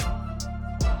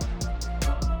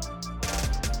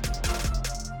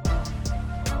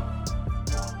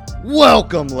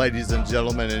Welcome, ladies and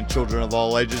gentlemen and children of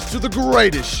all ages, to the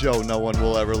greatest show no one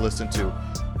will ever listen to.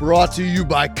 Brought to you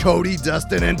by Cody,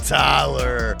 Dustin, and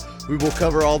Tyler. We will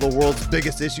cover all the world's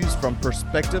biggest issues from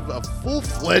perspective of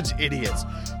full-fledged idiots.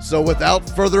 So without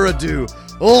further ado,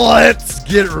 let's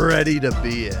get ready to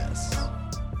BS.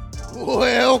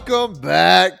 Welcome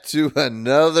back to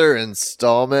another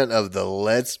installment of the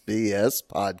Let's BS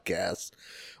podcast.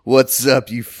 What's up,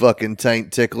 you fucking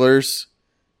taint ticklers?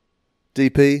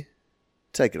 DP,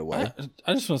 take it away.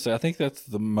 I just want to say, I think that's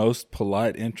the most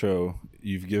polite intro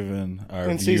you've given our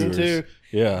in viewers. season 2.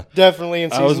 Yeah, Definitely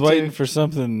in season 2. I was waiting for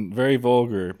something very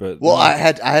vulgar, but Well, I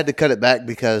had to cut it back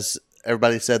because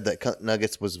everybody said that Cunt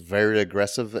Nuggets was very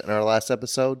aggressive in our last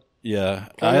episode. yeah,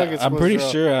 Cunt Nuggets I'm was pretty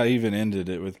rough. sure I even ended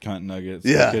it with Cunt Nuggets.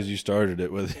 Yeah. because you started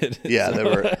it with it. Yeah,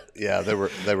 So-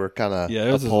 they were kind of yeah,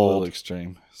 it was a little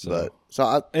extreme. So.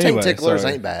 taint Anyway, ticklers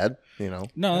sorry. ain't bad, you know.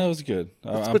 No, that was good.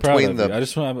 I'm between proud of the- you. I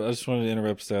just wanted to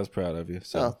interrupt to say I was proud of you.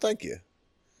 So Oh, thank you.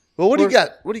 Well, what do you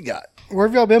got? What do you got? Where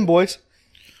have y'all been, boys?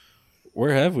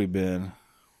 where have we been?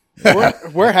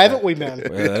 Where haven't we been?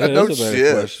 Well, that No is a better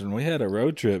shit. question. We had a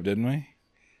road trip, didn't we?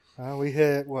 We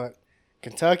hit,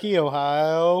 Kentucky,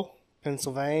 Ohio,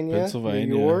 Pennsylvania, Pennsylvania,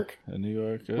 New York. New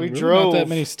York. We Really drove. not that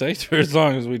many states for as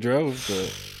long as we drove.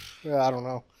 But I don't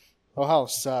know. Ohio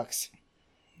sucks.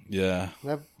 yeah,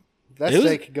 That It was-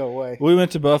 state could go away. we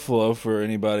went to Buffalo. For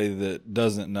anybody that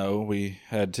doesn't know, we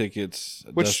had tickets,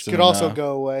 Which Dustin could and also I-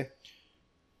 go away.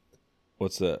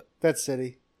 What's that? That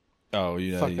city. Oh,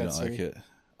 you Fuck don't that like city. it.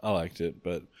 I liked it,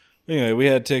 but anyway, we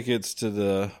had tickets to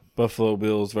the Buffalo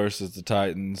Bills versus the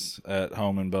Titans at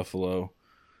home in Buffalo.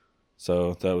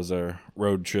 So that was our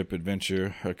road trip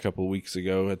adventure a couple weeks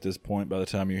ago. At this point, by the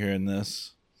time you're hearing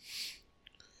this,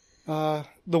 The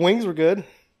wings were good.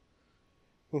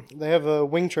 They have a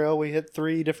wing trail. We hit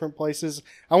 3 different places.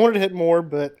 I wanted to hit more,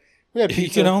 but we had you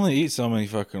pizza. can only eat so many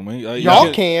fucking wings.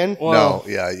 Y'all can. Well, No,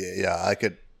 yeah, I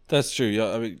could. that's true.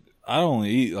 Yeah, I mean, I only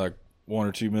eat like 1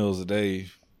 or 2 meals a day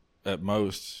at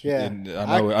most. Yeah. And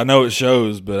I know it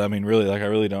shows, but I mean, really, like I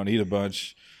really don't eat a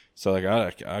bunch. So like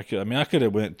I could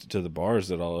have went to the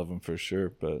bars at all of them for sure,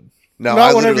 but No, Not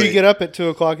I whenever literally- you get up at 2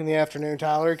 o'clock in the afternoon,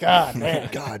 Tyler. God, man.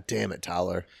 God damn it,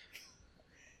 Tyler.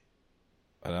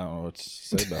 I don't know what to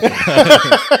say about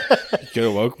that. You could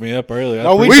have woke me up early.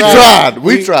 No, We We tried. tried.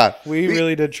 We tried. We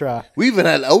really did try. We even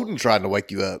had Odin trying to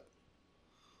wake you up,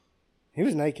 He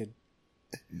was naked.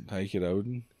 Naked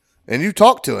Odin. and you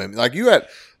talked to him like you had.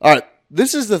 All right,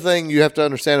 this is the thing you have to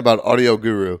understand about Audio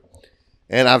Guru,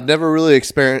 and I've never really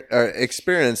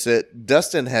experienced it.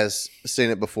 Dustin has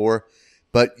seen it before,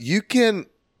 but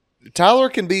Tyler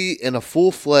can be in a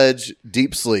full-fledged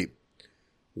deep sleep,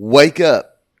 wake up,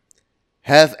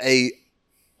 have a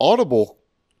audible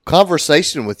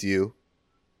conversation with you,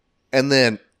 and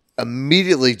then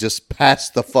immediately just pass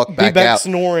the fuck Be back back out.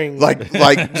 snoring.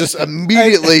 Like just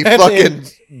immediately At the fucking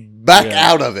end. back Yeah.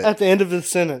 out of it. At the end of the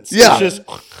sentence. Yeah. It's just,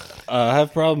 I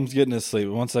have problems getting to sleep.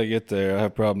 Once I get there, I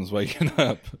have problems waking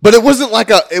up. But it wasn't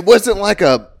like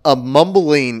a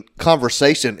mumbling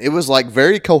conversation. It was like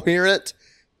very coherent.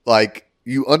 Like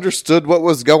you understood what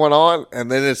was going on,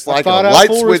 and then it's like a thought out light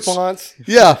full switch. response.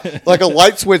 Yeah, like a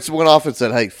light switch went off and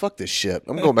said, "Hey, fuck this shit.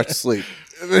 I'm going back to sleep."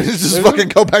 And then just fucking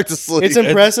go back to sleep. It's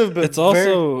impressive, but It's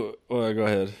also. Well, go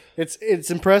ahead. it's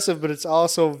impressive, but it's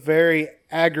also very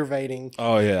aggravating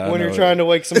Oh yeah. when you're trying to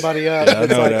wake somebody up. I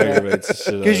It's know like it that. aggravates the shit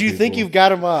out of Because you think people. you've got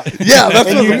them up. yeah, that's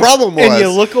And what the problem was. And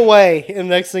you look away, and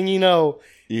next thing you know,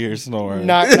 You hear snoring.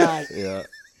 knock, knock. Yeah.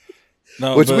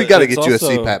 No, Which we but got to it's get you a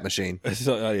also- CPAP machine.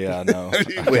 yeah, I know.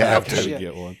 We I have to to.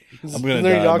 get one. I'm gonna Is there die any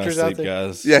in my doctors out sleep, there?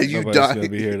 guys. Yeah, you Nobody's die. gonna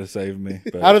be here to save me.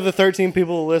 But Out of the 13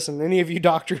 people who listen, any of you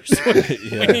doctors,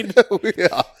 yeah.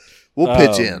 Yeah, we'll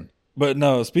pitch Um, in. But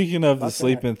no, speaking of the Fuck that.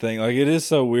 sleeping thing, like it is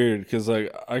so weird because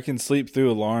like I can sleep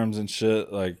through alarms and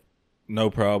shit, like no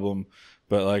problem.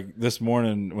 But like this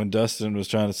morning when Dustin was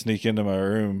trying to sneak into my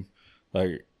room,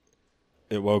 like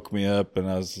it woke me up and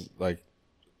I was like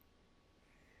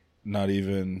not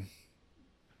even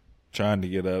trying to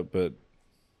get up. But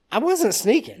I wasn't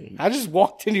sneaking. I just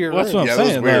walked into your Well, that's room. what Yeah, I'm that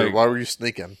was saying, weird. like- Why were you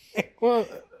sneaking? well,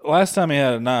 last time he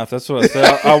had a knife, that's what I said.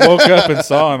 I woke up and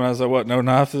saw him. And I was like, "What? No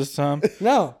knife this time?"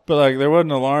 No. But like there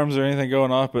wasn't alarms or anything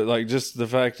going off, but like just the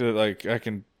fact that like I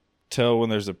can tell when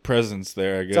there's a presence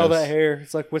there, I guess. It's all that hair.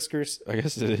 It's like whiskers. I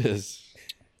guess it is.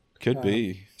 Could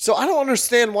be. So I don't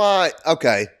understand why.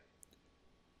 Okay,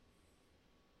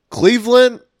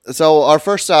 Cleveland. So our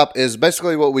first stop is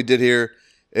basically what we did here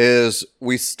is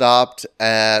we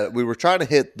were trying to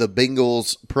hit the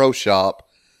Bengals Pro Shop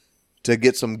to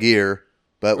get some gear,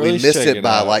 but Or at we least missed check it it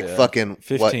by out, like yeah. fucking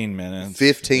 15 minutes.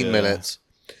 15 Yeah. minutes.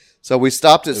 So we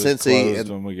stopped at It was Cincy, closed and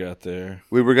when we got there.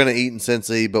 we were going to eat in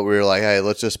Cincy, but we were like, hey,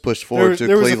 let's just push forward to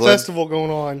There was a Cleveland. festival going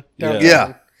on downtown.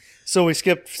 Yeah. So we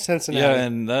skipped Cincinnati. Yeah,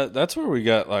 and that's where we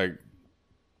got like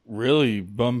really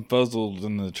bumfuzzled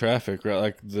in the traffic, right?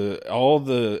 Like all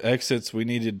the exits we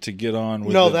needed to get on.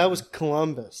 With No, that was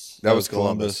Columbus. That was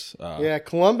Columbus. Yeah,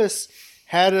 Columbus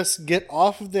had us get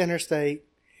off of the interstate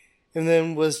and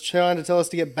then was trying to tell us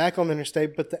to get back on the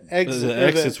interstate, but the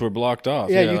exits were blocked off.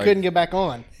 Yeah, you couldn't get back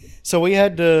on. So we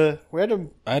had to.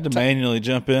 I had to manually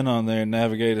jump in on there and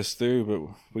navigate us through,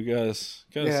 but we got us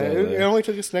out Yeah, of it there. only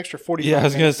took us an extra 45 Yeah, I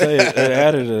was minutes. gonna say it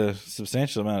added a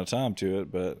substantial amount of time to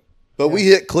it, but we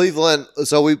hit Cleveland.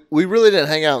 So we really didn't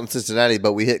hang out in Cincinnati,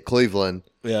 but we hit Cleveland.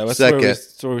 yeah, that's Second.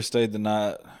 where we stayed the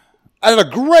night. At a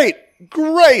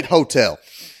great hotel.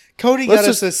 Cody Let's got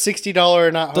us a $60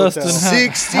 a night hotel. Dustin,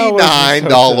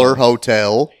 $69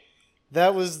 hotel.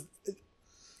 That was.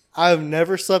 I've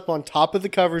never slept on top of the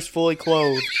covers fully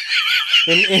clothed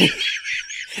in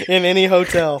any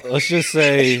hotel. Let's just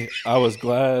say I was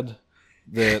glad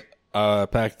that I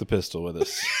packed the pistol with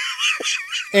us.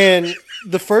 And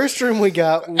the first room we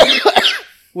got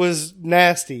was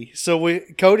nasty. So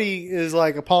Cody is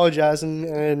like apologizing,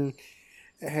 and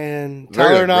Very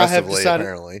Tyler and I have aggressively, decided.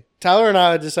 apparently. Tyler and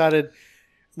I decided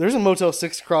there's a Motel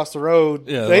 6 across the road.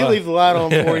 Yeah, they the leave the light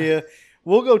on yeah. for you.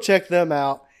 We'll go check them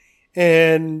out.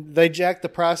 And they jacked the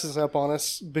prices up on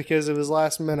us because it was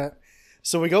last minute.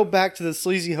 So we go back to the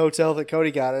sleazy hotel that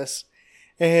Cody got us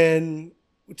and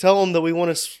tell them that we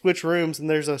want to switch rooms. And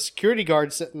there's a security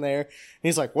guard sitting there. And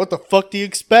he's like, what the fuck do you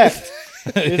expect?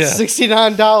 It's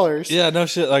 $69. Yeah, no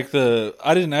shit. Like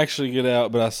I didn't actually get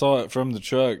out, but I saw it from the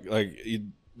truck. Like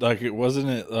it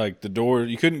wasn't like the door.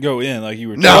 You couldn't go in. Like you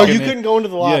were. No, checking you in. couldn't go into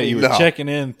the lobby. Yeah, you were No. checking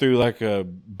in through like a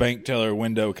bank teller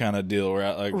window kind of deal,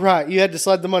 right? Like Right. You had to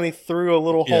slide the money through a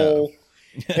little Yeah. hole.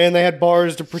 And they had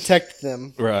bars to protect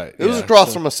them. right. It was yeah.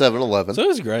 across from a 7-Eleven. So it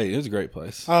was great. It was a great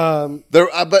place. But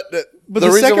But the,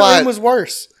 reason second why, room was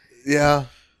worse. yeah,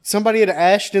 Somebody had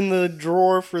ashed in the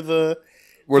drawer for the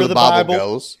where for the the Bible, Bible.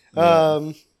 goes.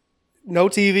 No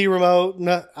TV remote.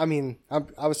 No, I mean,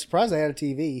 I was surprised they had a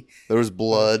TV. There was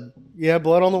blood. Yeah,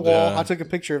 blood on the wall. Yeah. I took a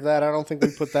picture of that. I don't think we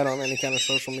put that on any kind of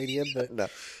social media, but No,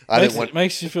 I didn't want.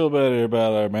 Makes you feel better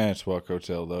about our Manitowoc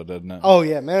Hotel, though, doesn't it? oh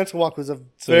yeah, Manitowoc was a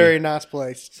very nice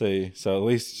place. See, so at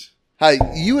least Hey,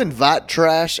 you invite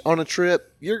trash on a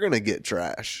trip, you're gonna get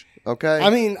trash. Okay. I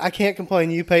mean, I can't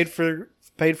complain. You paid for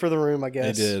the room, I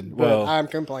guess. did. But Well- I'm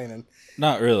complaining.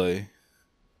 not really.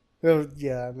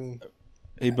 Yeah, I mean,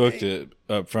 He booked it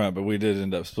up front, but we did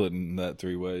end up splitting that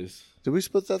 3 ways. Did we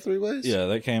split that 3 ways? Yeah,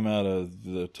 that came out of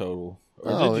the total.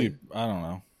 Or Oh, did you? I don't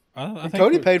know. I think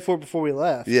Cody we- paid for it before we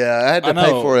left. Yeah, I had to I know,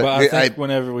 pay for it. but I think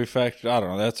whenever we factored, I don't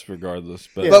know. That's regardless.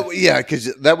 But But yeah,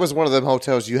 because that was one of them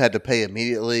hotels you had to pay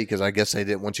immediately because I guess they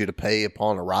didn't want you to pay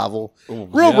upon arrival.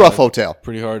 Real yeah, rough hotel.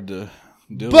 pretty hard to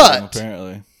deal But- with them,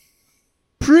 apparently.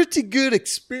 Pretty good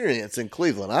experience in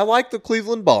Cleveland. I like the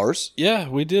Cleveland bars. Yeah,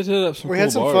 we did hit up some. We cool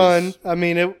had some bars. fun. I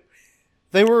mean,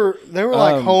 they were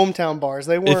like hometown bars.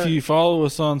 They If weren't. you follow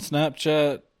us on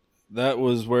Snapchat, that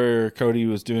was where Cody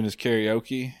was doing his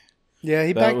karaoke. Yeah,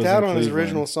 he That backed was out in on his Cleveland.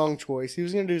 original song choice. He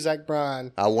was going to do Zach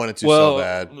Bryan. I wanted to Well, so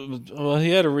bad. well, he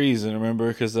had a reason, remember,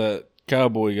 because that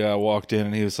cowboy guy walked in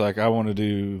and he was like, "I want to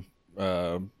do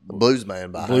Blues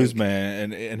man by Blues Hank.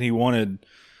 Man," and he wanted.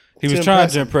 He To was trying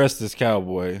impress to him. impress this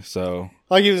cowboy, so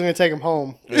Like he was going to take him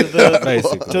home to the,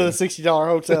 basically. to the $60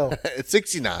 hotel. It's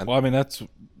 69. Well, I mean, that's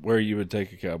where you would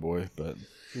take a cowboy, but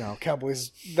No, Cowboys.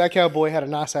 That cowboy had a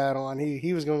nice hat on.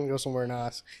 He was going to go somewhere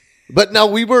nice. But no,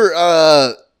 we were.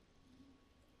 I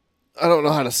don't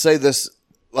know how to say this.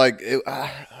 Like,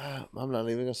 I'm not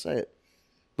even gonna say it.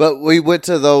 But we went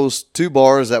to those 2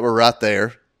 bars that were right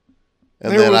there,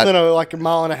 and They were then within like a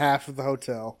mile and a half of the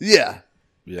hotel. yeah.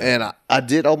 and I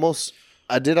did almost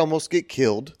get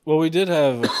killed. Well, we did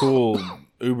have a cool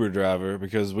Uber driver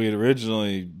because we had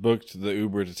originally booked the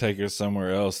Uber to take us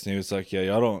somewhere else, and he was like, "Yeah,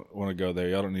 y'all don't want to go there.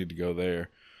 Y'all don't need to go there.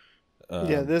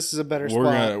 Yeah, this is a better We're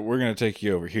spot. gonna take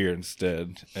you over here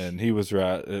instead." And he was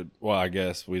right. Well, I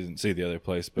guess we didn't see the other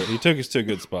place, but he took us to a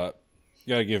good spot.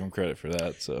 Got to give him credit for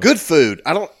that. So Good food.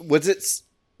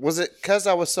 Was it because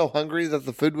I was so hungry that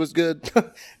the food was good?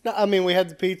 No, I mean, we had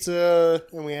the pizza,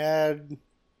 and do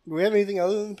we have anything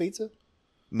other than pizza?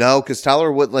 No, because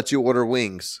Tyler wouldn't let you order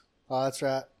wings, Oh, that's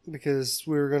right. Because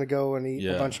we were going to go and eat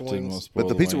yeah, a bunch of didn't wings. wanna spoil but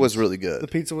the pizza was wings. really The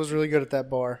good. pizza was really good at that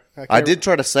bar. I did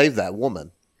try to save that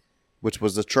woman, which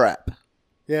was a trap.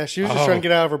 Yeah, she was just Oh. trying to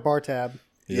get out of her bar tab.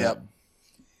 Yeah. Yep.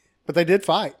 But they did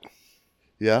fight.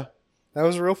 Yeah. That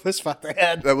was a real fist fight they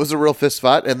had. That was a real fist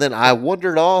fight, and then I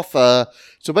wandered off.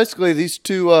 So basically, these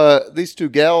two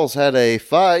gals had a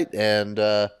fight, and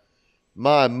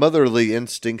my motherly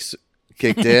instincts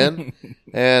kicked in,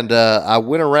 and I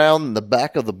went around the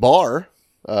back of the bar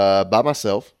by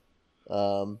myself,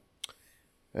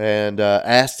 and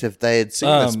asked if they had seen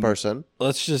this person.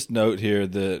 Let's just note here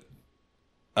that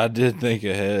I did think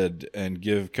ahead and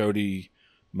give Cody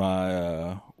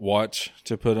my watch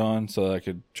to put on so I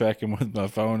could track him with my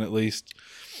phone at least.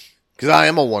 Because I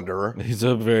am a wanderer. He's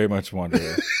a very much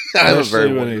wanderer. I'm a Especially very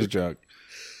when wanderer. he's drunk.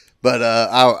 But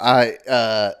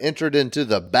I entered into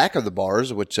the back of the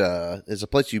bars, which is a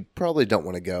place you probably don't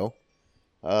want to go,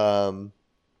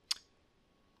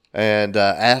 and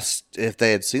asked if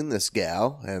they had seen this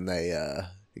gal, and they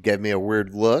gave me a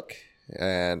weird look,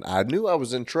 and I knew I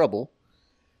was in trouble.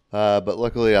 But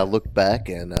luckily, I looked back,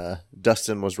 and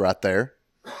Dustin was right there.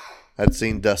 I'd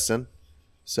seen Dustin,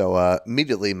 so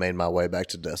immediately made my way back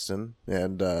to Dustin,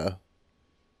 and that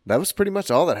was pretty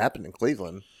much all that happened in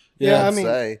Cleveland. Yeah, I'd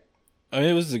say. I mean,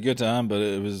 it was a good time, but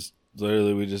it was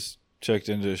literally we just checked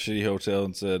into a shitty hotel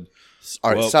and said,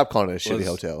 All right, well, stop calling it a shitty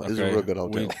hotel. It's a okay, real good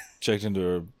hotel. We checked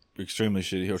into an extremely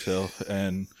shitty hotel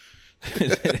and,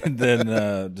 and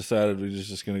then decided we were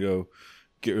just going to go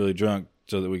get really drunk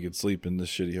so that we could sleep in this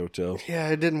shitty hotel. Yeah,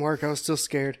 it didn't work. I was still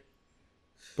scared.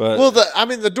 But Well,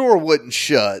 the door wouldn't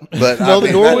shut, but No,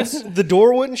 the door that's- the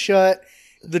door wouldn't shut.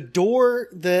 The door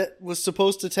that was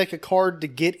supposed to take a card to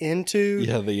get into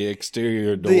yeah, the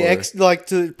exterior door.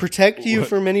 to protect you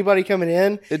from anybody coming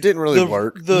in. It didn't really The,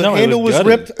 work. the No, it handle was gutted.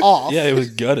 ripped off. Yeah, it was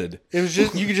gutted. It was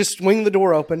just you could just swing the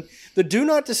door open. The do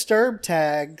not disturb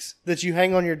tags that you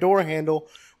hang on your door handle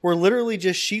were literally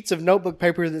just sheets of notebook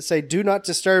paper that say "Do not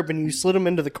disturb," and you slid them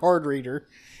into the card reader.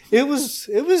 It was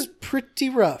pretty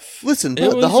rough. Listen, It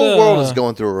the was, whole world is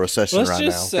going through a recession Let's right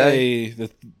just now. Okay? say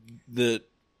that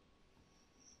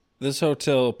this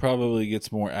hotel probably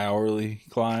gets more hourly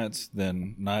clients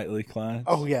than nightly clients.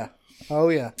 Oh yeah, oh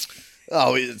yeah.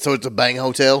 Oh, so it's a bang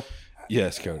hotel.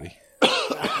 Yes, Cody.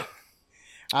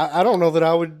 I don't know that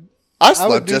I would. I would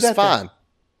slept do just that fine.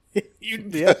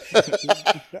 Yeah.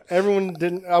 Everyone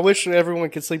didn't. I wish everyone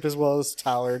could sleep as well as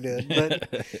Tyler did. But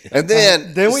And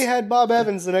then, then we had Bob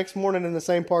Evans the next morning in the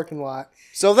same parking lot.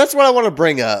 so that's what I want to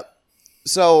bring up.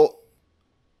 So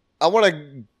I want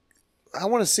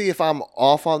to see if I'm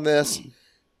off on this,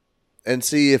 and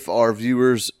see if our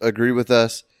viewers agree with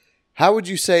us. How would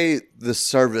you say the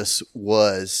service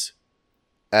was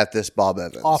at this Bob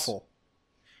Evans? Awful.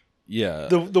 Yeah.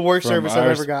 The worst From service I've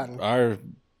ever gotten. Our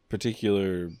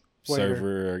particular Waiter.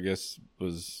 server, I guess,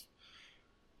 was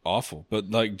awful. But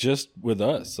like just with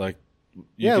us, like you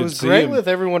Yeah, it could was see great him- with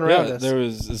everyone around yeah, us. there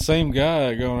was the same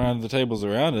guy going around the tables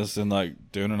around us and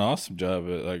like doing an awesome job.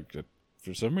 At, like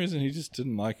for some reason, he just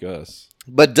didn't like us.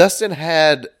 But Dustin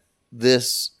had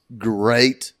this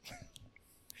great.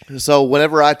 So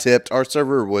whenever I tipped, our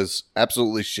server was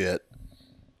absolutely shit,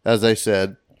 as they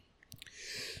said.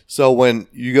 So when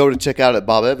you go to check out at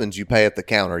Bob Evans, you pay at the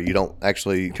counter. You don't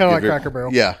actually Kinda give like Cracker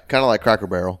Barrel. Yeah, kind of like Cracker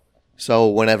Barrel. So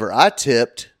whenever I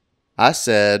tipped, I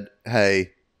said,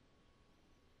 "Hey,"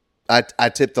 I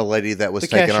tipped the lady that was The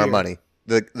taking our cashier. money,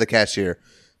 the cashier.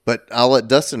 But I'll let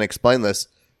Dustin explain this.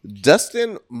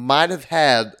 Dustin might have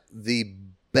had the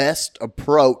best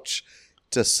approach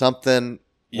to something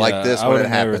like Yeah, this I when would it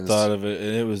have never happens. thought of it,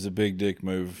 and it was a big dick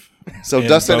move. So in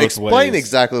Dustin, both explain ways.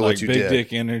 exactly what Like you big did.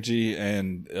 dick energy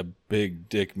and a big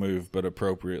dick move, but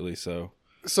appropriately so.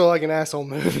 So like an asshole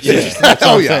move.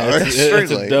 Oh yeah, It's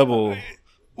extremely. a double.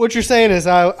 What you're saying is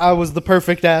I was the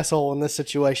perfect asshole in this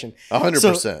situation.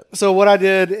 100%. So what I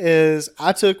did is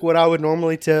I took what I would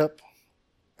normally tip,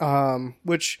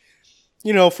 which,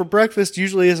 for breakfast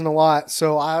usually isn't a lot.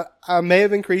 So I may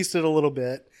have increased it a little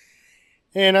bit.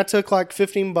 And I took like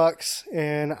 $15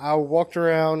 and I walked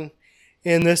around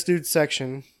in this dude's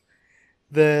section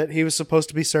that he was supposed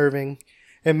to be serving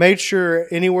and made sure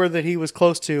anywhere that he was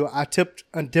close to, I tipped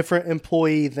a different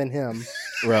employee than him.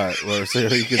 Right. Well, so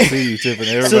you can see you tipping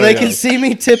everybody So they can else. see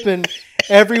me tipping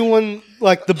everyone,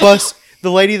 like the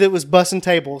lady that was bussing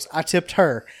tables. I tipped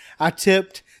her. I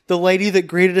tipped the lady that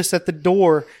greeted us at the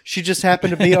door. She just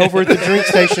happened to be over at the drink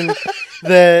station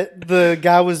that the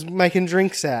guy was making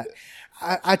drinks at.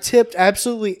 I tipped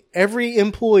absolutely every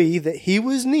employee that he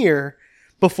was near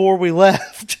before we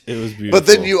left. It was beautiful. But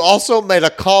then you also made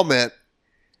a comment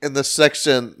in the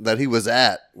section that he was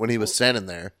at when he was standing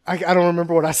there. I don't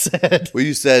remember what I said. Where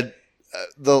you said,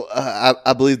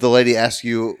 I believe the lady asked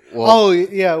you, well, Oh,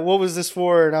 yeah, what was this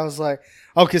for? And I was like,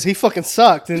 oh, because he fucking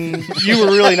sucked, and you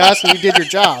were really nice and you did your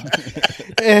job.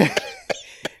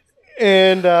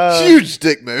 And huge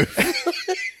dick move.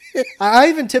 I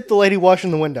even tipped the lady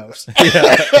washing the windows.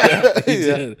 Yeah, he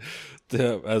did.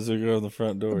 Yeah, as we go in the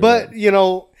front door. But, you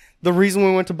know, the reason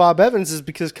we went to Bob Evans is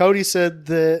because Cody said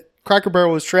that Cracker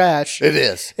Barrel was trash. It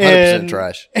is 100% And-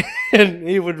 trash. And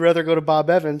he would rather go to Bob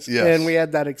Evans. Yes. And we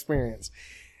had that experience.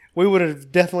 We would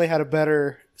have definitely had a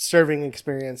better serving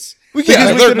experience. We yeah,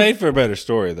 yeah, it they're- made for a better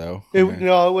story, though. It, I mean,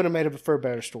 no, it would have made it for a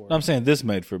better story. I'm saying this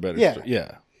made for a better Yeah. story.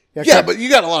 Yeah. yeah, but you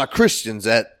got a lot of Christians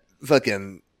at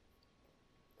fucking.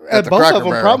 At the both Cracker of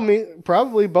them, Barrel.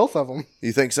 probably both of them.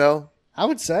 You think so? I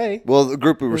would say Well, the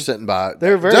group we were sitting by,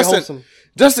 they're very wholesome.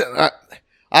 Justin,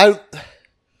 I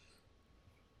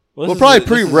Well, We'll this probably is a-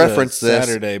 this is a pre-reference this.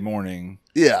 Saturday morning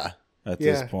yeah. at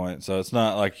Yeah. this point, so it's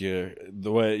not like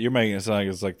the way you're making it sound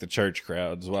like it's like the church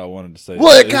crowd. Is what I wanted to say.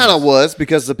 Well, it It's kind of just- was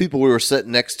because the people we were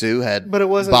sitting next to had But it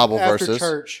wasn't Bible after verses.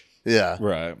 church. Yeah,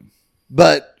 right.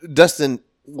 but Dustin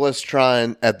was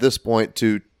trying at this point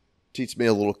to teach me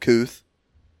a little couth,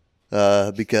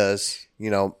 because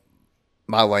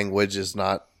my language is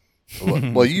not.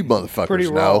 Well, you motherfuckers Pretty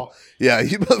know. raw. Yeah,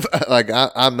 you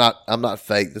I'm not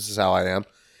fake. This is how I am.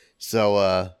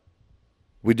 So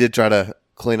we did try to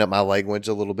clean up my language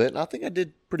a little bit, and I think I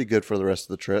did pretty good for the rest of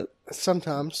the trip.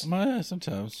 Sometimes.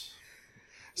 Sometimes.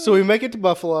 So we make it to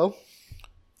Buffalo.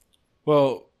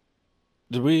 Well,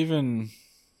 did we even?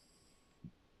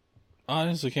 I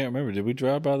honestly can't remember. Did we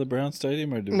drive by the Brown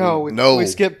Stadium or did No, we? No, we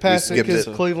skipped past we it because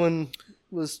skipped it. Cleveland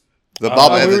was. The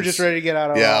Bob Evans. We were just ready to get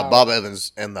out of. Yeah, Bob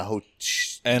Evans and the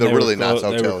And the they really were nice They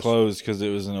were hotels. closed because it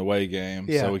was an away game,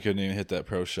 Yeah. so we couldn't even hit that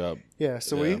pro shop. Yeah,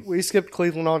 so Yeah. we skipped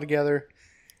Cleveland altogether.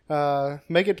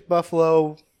 Make it to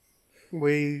Buffalo.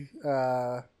 We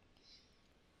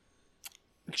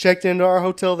checked into our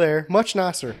hotel there. Much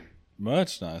nicer.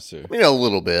 Much nicer. A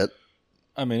little bit,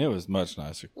 I mean, it was much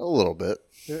nicer. a little bit.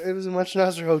 It was a much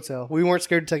nicer hotel. We weren't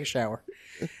scared to take a shower.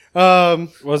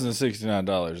 Um, It wasn't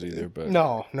 $69 either, but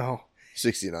no.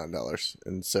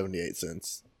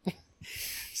 $69.78.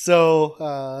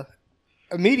 So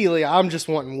immediately, I'm just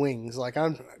wanting wings.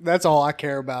 That's all I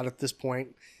care about at this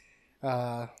point.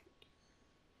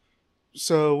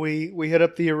 So we hit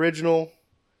up the original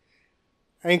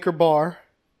Anchor Bar,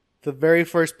 the very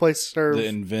first place to serve they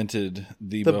invented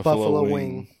the the Buffalo, Wing.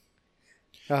 wing.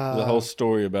 The whole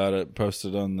story about it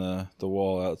posted on the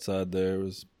wall outside there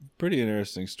was a pretty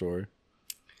interesting story.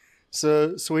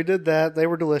 So we did that. They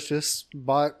were delicious.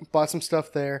 Bought some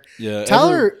stuff there. Yeah,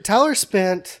 Tyler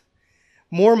spent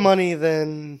more money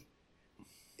than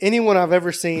anyone I've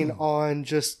ever seen on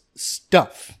just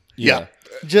stuff. Yeah.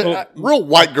 Just, Well, Real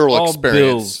white girl all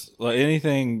experience. bills, like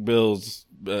anything bills.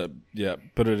 Yeah,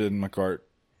 put it in my cart.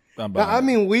 I'm buying I it.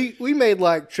 mean, we made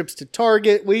like trips to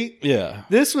Target. yeah.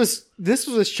 This was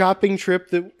a shopping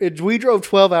trip we drove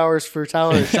 12 hours for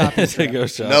Tyler's shopping to trip. go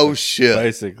shopping. No shit.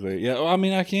 Basically, yeah. Well, I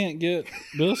mean, I can't get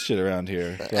bill shit around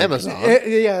here. Like, Amazon.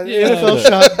 Yeah, Yeah, NFL but-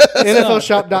 shop,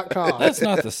 NFLshop.com. That's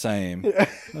not the same.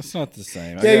 That's not the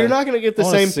same. Yeah, you're not going to get the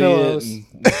same pillows. And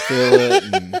feel it.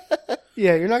 And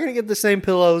Yeah, you're not going to get the same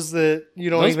pillows that you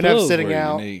don't those even have pillows sitting were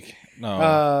out unique.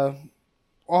 No,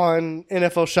 on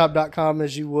NFLshop.com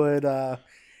as you would at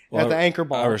the Anchor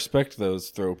Bar. I respect those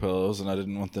throw pillows, and I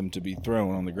didn't want them to be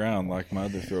thrown on the ground like my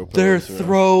other throw pillows. They're were.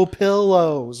 throw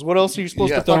pillows. What else are you supposed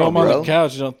Yeah, to Throw throw them on bro. the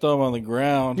couch. You don't throw them on the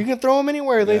ground. You can throw them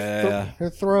anywhere. Yeah. They're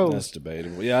throws. That's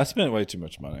debatable. Yeah, I spent way too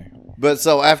much money. But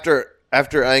so after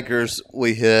Anchors,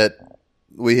 we hit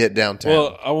downtown.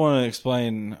 Well, I want to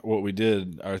explain what we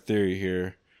did. Our theory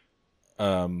here.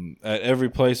 At every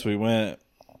place we went,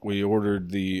 we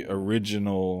ordered the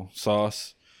original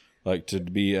sauce, like to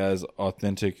be as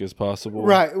authentic as possible.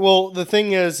 Right. Well, the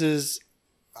thing is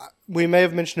we may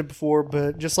have mentioned it before,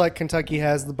 but just like Kentucky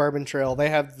has the Bourbon Trail, they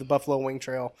have the Buffalo Wing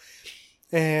Trail,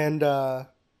 and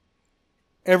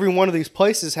every one of these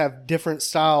places have different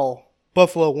style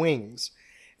buffalo wings,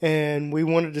 and we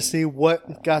wanted to see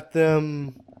what got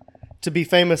them to be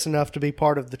famous enough to be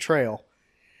part of the trail.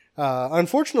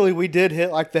 Unfortunately, we did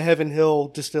hit like the Heaven Hill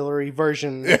Distillery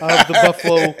version of the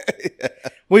Buffalo.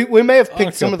 We may have A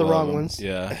picked some of the couple wrong them. ones,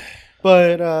 Yeah.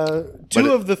 but two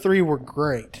But of the three were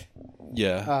great.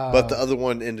 Yeah. but the other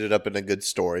one ended up in a good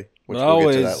story, which But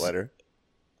we'll get to always- that later.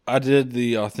 I did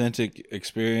the authentic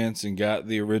experience and got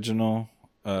the original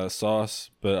sauce,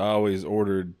 but I always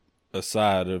ordered a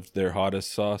side of their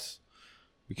hottest sauce.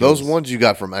 Those ones you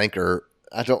got from Anchor,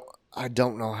 I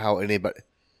don't know how anybody.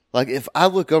 Like, if I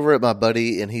look over at my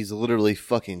buddy and he's literally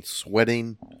fucking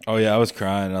sweating Oh yeah, I was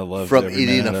crying. I loved from every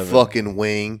eating minute a of it. fucking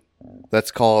wing,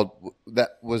 that's called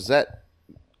was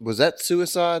that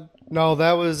suicide? No,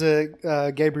 that was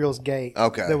at Gabriel's Gate.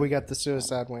 Okay. That we got the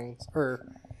suicide wings. Or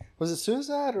was it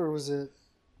suicide or was it?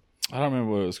 I don't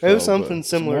remember what it was called. It was something but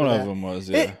similar One to of that. them was,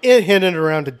 yeah. It hinted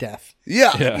around to death.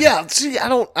 Yeah, Yeah. yeah. See, I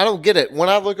don't get it. When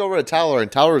I look over at Tyler,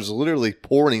 and Tyler's literally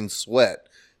pouring sweat.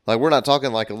 Like, we're not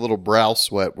talking like a little brow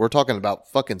sweat. We're talking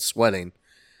about fucking sweating.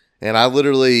 And I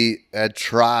literally had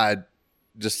tried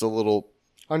just a little,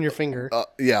 On your finger.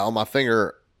 on my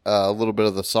finger, a little bit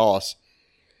of the sauce.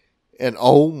 And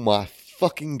oh my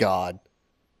fucking God.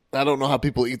 I don't know how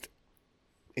people eat.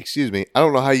 Excuse me. I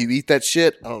don't know how you eat that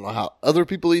shit. I don't know how other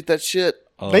people eat that shit.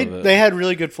 I love it. They had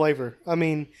really good flavor. I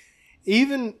mean,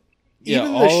 even Yeah,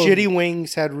 the all of- shitty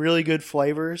wings had really good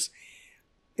flavors.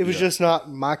 It was Yeah. just not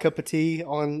my cup of tea.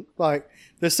 On like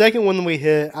the second one that we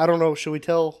hit, I don't know. Should we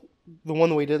tell the one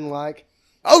that we didn't like?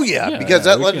 Oh, yeah, Yeah, because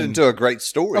yeah, that we led can- into a great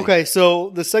story. Okay, so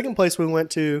the second place we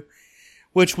went to,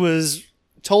 which was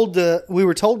we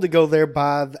were told to go there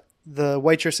by the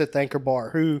waitress at the Anchor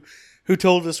Bar, who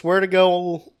told us where to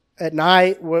go at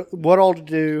night, what all to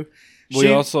do.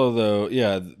 We also, though,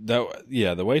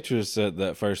 the waitress at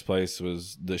that first place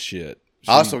was the shit.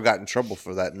 I also got in trouble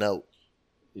for that note.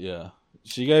 Yeah.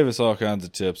 She gave us all kinds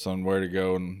of tips on where to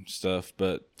go and stuff,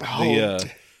 but Oh.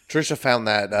 Trisha found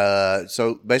that.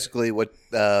 So basically, what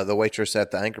the waitress at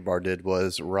the Anchor Bar did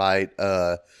was write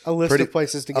a list pretty- of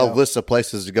places to a go. list of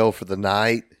places to go for the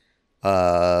night,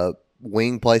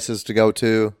 wing places to go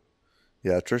to.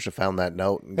 Yeah, Trisha found that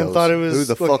note and goes, thought it was "Who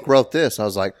the like- fuck wrote this?" I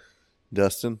was like,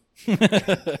 "Dustin."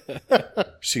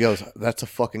 She goes, "That's a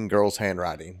fucking girl's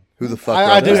handwriting. Who the fuck?"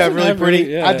 I wrote do that?" have really Dustin pretty.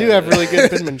 really- I do yeah. have really good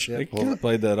They penmanship. could have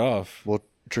played that off. Well,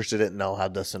 Trisha didn't know how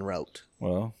Dustin wrote,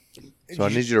 Well, so I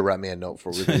need you to write me a note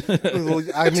for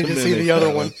review. I need to see the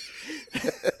other one.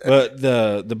 but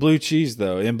the blue cheese,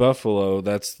 though, in Buffalo,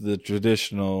 that's the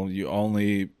traditional, you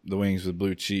only the wings with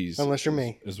blue cheese. Unless you're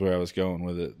me. Is where I was going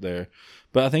with it there.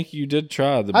 But I think you did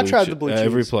try the blue I tried the blue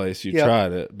Every cheese. place you Yeah.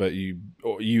 tried it, but you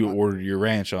ordered your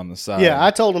ranch on the side. Yeah,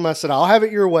 I told him, I said, I'll have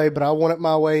it your way, but I want it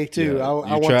my way too. Yeah. I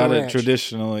You want tried the it ranch.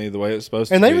 traditionally the way it's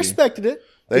supposed And to they be. respected it.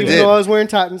 They even did. though I was wearing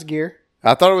Titans gear.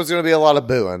 I thought it was going to be a lot of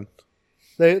booing.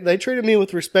 They treated me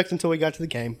with respect until we got to the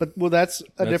game. But that's a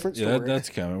That's- different story. Yeah, that's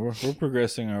coming. We're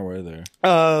progressing our way there.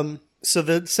 So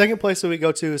the second place that we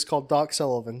go to is called Doc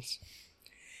Sullivan's.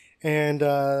 And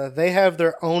they have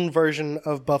their own version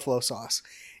of buffalo sauce.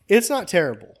 It's not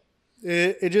terrible.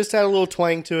 It just had a little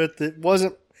twang to it that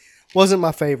wasn't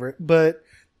my favorite. But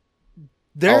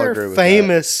I'll agree their with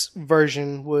famous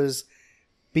version was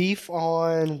beef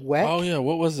on weck. Oh yeah,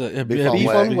 what was it? Yeah, Beef yeah, on Beef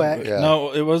weck. on weck. Yeah.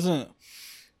 No, it wasn't.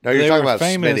 No, you're They talking were about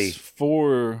famous Smitty,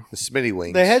 for. the Smitty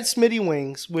wings. They had Smitty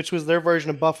wings, which was their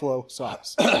version of buffalo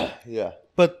sauce. yeah,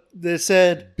 But they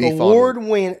said Beef on-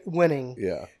 award-winning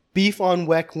yeah. beef on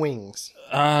weck wings.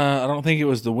 I don't think it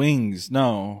was the wings.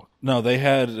 No, they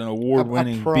had an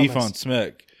award-winning I beef promise. on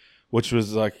smick, which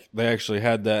was like they actually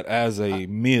had that as a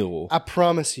meal. I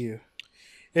promise you.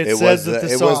 It, It says was that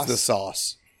the it sauce. was the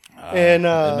sauce. And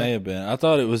it may have been. I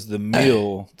thought it was the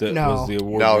meal that No. was the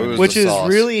award. No, it was which the is sauce.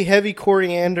 really heavy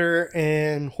coriander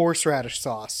and horseradish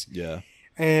sauce. Yeah,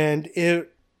 And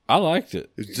it, I liked it.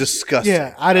 It was disgusting.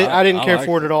 yeah, I didn't I care liked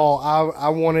for it at all.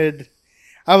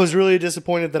 I was really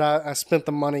disappointed that I spent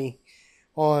the money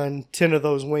on 10 of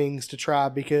those wings to try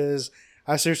because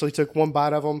I seriously took one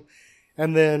bite of them.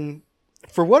 And then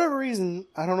for whatever reason,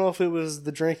 I don't know if it was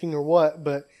the drinking or what,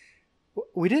 but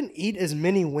we didn't eat as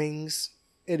many wings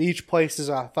at each place as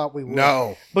I thought we would.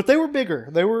 No. But they were bigger.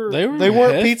 They weren't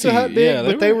hefty. Pizza Hut big, Yeah,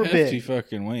 but they were hefty big.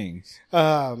 fucking wings.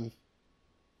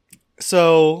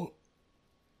 So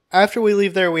after we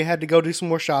leave there, we had to go do some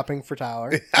more shopping for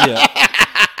Tyler.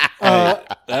 Yeah,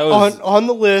 that was on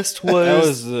the list that was,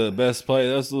 was the best place.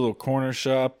 That was the little corner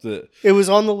shop that. it was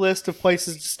on the list of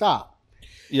places to stop.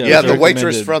 Yeah, the was waitress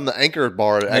recommended. from the Anchor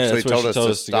Bar Yeah, actually that's where told she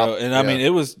us to stop. go. And I Yeah. mean, it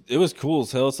was cool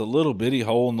as hell. It's a little bitty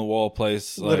hole in the wall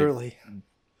place, like Literally.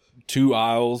 2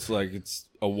 aisles. Like it's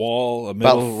a wall, a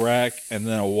middle About- rack, and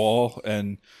then a wall,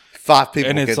 and 5 people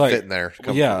and it's could like- fit in there.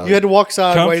 yeah. You had to walk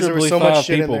sideways. There was comfortably so 5 much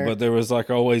shit people, in there. but there was like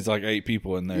always like 8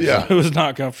 people in there. Yeah. So it was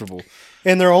not comfortable.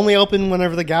 And they're only open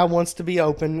whenever the guy wants to be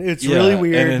open. It's Yeah, really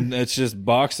weird. and then it's just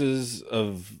boxes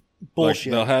of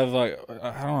Bullshit. Like, they'll have like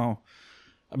I don't know.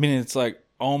 I mean, it's like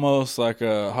almost like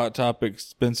a Hot Topic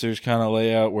Spencer's kind of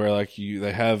layout where like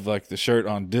they have like the shirt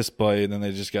on display and then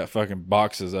they just got fucking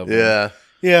boxes of them. Yeah.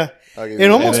 yeah. I'll give you It that.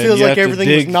 And almost then feels you like have to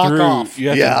everything was dig knockoff. through. You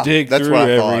have Yeah, to dig that's through what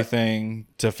I thought. everything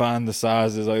to find the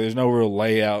sizes. Like there's no real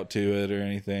layout to it or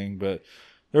anything, but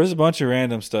there was a bunch of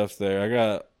random stuff there. I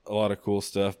got a lot of cool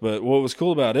stuff. But what was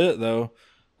cool about it though,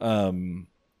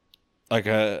 like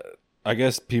I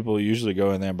guess people usually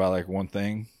go in there and buy like one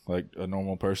thing, like a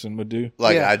normal person would do.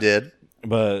 Like Yeah. I did.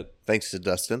 But Thanks to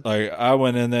Dustin. like I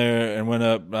went in there and went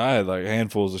up. I had like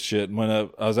handfuls of shit and went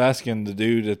up. I was asking the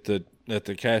dude at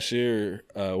the cashier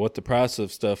what the price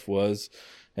of stuff was,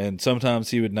 and sometimes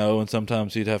he would know, and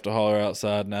sometimes he'd have to holler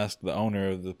outside and ask the owner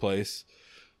of the place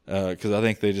because I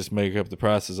think they just make up the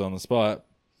prices on the spot.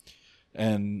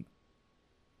 And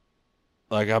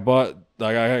like I bought,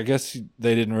 like I guess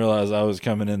they didn't realize I was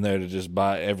coming in there to just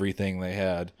buy everything they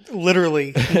had.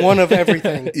 Literally one of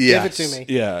everything. Yes. Give it to me.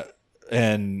 Yeah.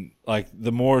 And like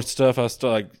the more stuff I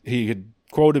started, like he had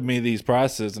quoted me these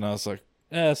prices, and I was like,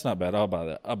 it's not bad. I'll buy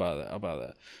that. I'll buy that. I'll buy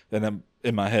that. And I'm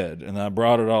in my head, and I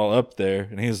brought it all up there,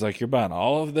 and he was like, "You're buying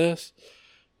all of this?"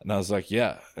 And I was like,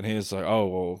 "Yeah." And he was like, "Oh,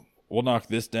 well, we'll knock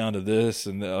this down to this."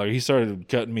 And like he started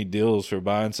cutting me deals for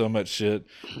buying so much shit,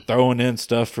 throwing in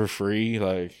stuff for free.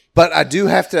 Like, But I do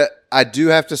have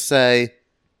to say,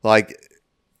 like,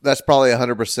 that's probably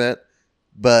 100%.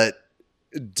 But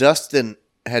Dustin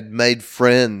had made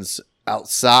friends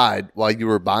outside while you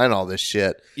were buying all this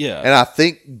shit. yeah. And I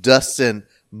think Dustin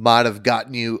might have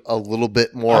gotten you a little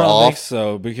bit more I don't think off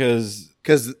so because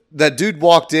because that dude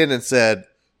walked in and said,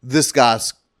 "This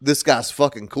guy's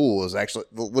fucking cool," is actually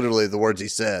literally the words he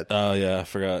said. oh yeah, I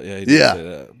forgot. Yeah, he did Yeah. say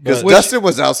that. Because But Dustin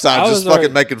was outside I just was fucking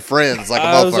already- making friends like a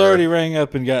I was motherfucker. already rang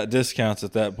up and got discounts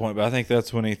at that point, but I think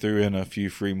that's when he threw in a few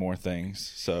free more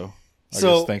things. So I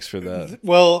guess thanks for that.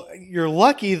 Well, you're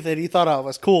lucky that he thought I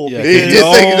was cool. Yeah, He did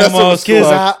think Dustin was almost cool.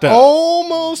 Because I fucked up.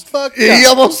 almost fucked He up.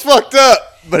 almost fucked up,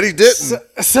 but he didn't.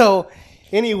 So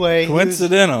anyway,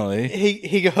 Coincidentally,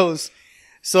 he goes,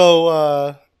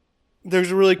 so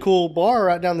there's a really cool bar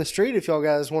right down the street if y'all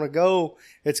guys want to go.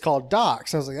 It's called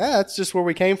Doc's. I was like, that's just where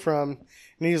we came from.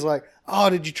 And he's like, oh,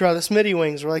 did you try the Smitty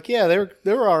wings? We're like, yeah, they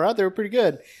were all right. They were pretty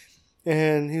good.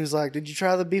 And he was like, did you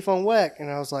try the beef on weck? And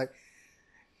I was like,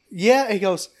 yeah. He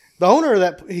goes, the owner of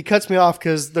that, he cuts me off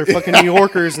because they're fucking New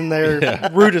Yorkers and they're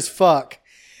rude as fuck.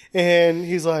 And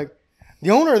he's like, the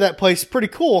owner of that place is pretty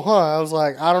cool, huh? I was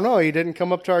like, I don't know. He didn't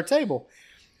come up to our table.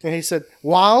 And he said,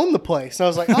 well, I own the place. And I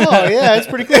was like, oh, yeah, it's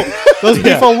pretty cool. Those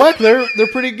beef on weck, they're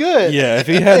pretty good. yeah, if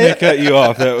he hadn't cut you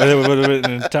off, that would have been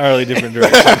an entirely different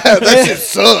direction. That shit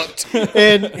sucked.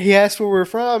 And he asked where we're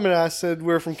from, and I said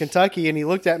we're from Kentucky. And he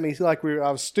looked at me like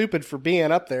I was stupid for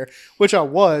being up there, which I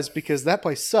was because that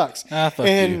place sucks. Fuck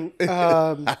And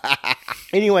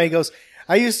anyway, he goes,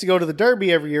 I used to go to the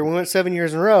Derby every year. We went 7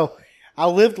 years in a row. I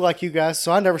lived like you guys,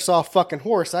 so I never saw a fucking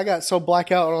horse. I got so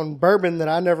blackout on bourbon that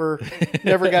I never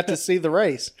got to see the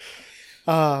race.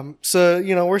 So,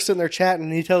 we're sitting there chatting,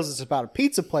 and he tells us about a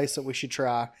pizza place that we should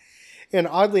try. And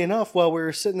oddly enough, while we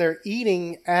were sitting there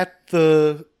eating at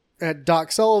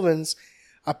Doc Sullivan's,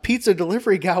 a pizza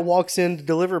delivery guy walks in to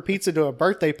deliver pizza to a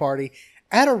birthday party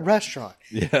at a restaurant.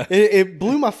 Yeah. It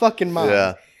blew my fucking mind.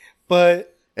 Yeah.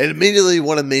 But It immediately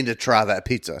wanted me to try that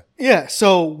pizza. yeah,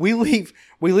 so we leave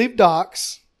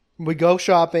Doc's, we go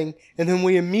shopping, and then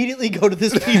we immediately go to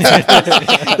this pizza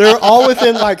place. They're all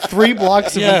within like 3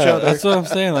 blocks of each Yeah, other. that's what I'm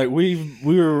saying. Like we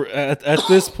were at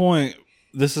this point.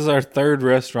 This is our third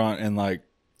restaurant in like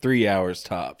 3 hours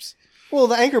tops. Well,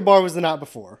 the Anchor Bar was the night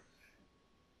before.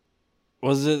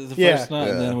 Was it the Yeah. first night?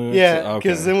 Yeah. And then we went Yeah, to,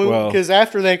 because okay.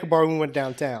 after the Anchor Bar we went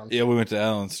downtown. Yeah, we went to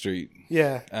Allen Street.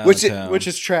 Yeah, Allentown. which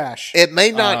is trash. It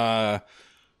may not.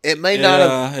 It may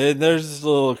not have. There's a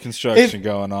little construction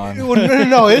going on. Well,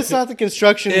 no, it's not the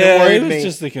construction that Yeah, worried it was me.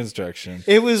 just the construction.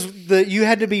 It was that you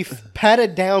had to be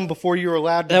patted down before you were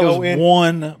allowed to That go was in.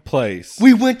 one place.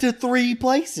 We went to 3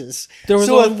 places. There was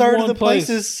so a only third of one the place.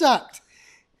 places sucked.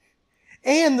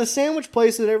 And the sandwich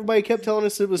place that everybody kept telling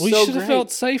us it was We so should have great.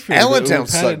 felt safer. Allentown that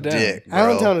we patted sucked down. dick. Bro.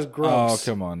 Allentown is gross.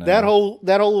 Oh, come on now. That whole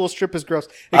little strip is gross.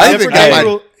 I Except for even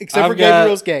got my-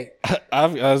 Gabriel's Gate. I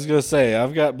was gonna say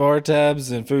I've got bar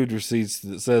tabs and food receipts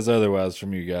that says otherwise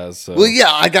from you guys. So Well,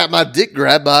 yeah, I got my dick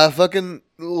grabbed by a fucking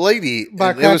lady. By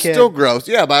a and it was crackhead. still gross.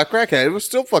 Yeah, by a crackhead. It was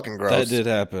still fucking gross. that did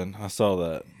happen. I saw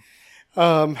that.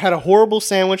 Had a horrible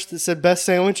sandwich that said best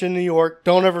sandwich in New York.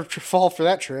 Don't ever fall for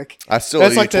that trick. I still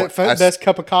That's owe you like the best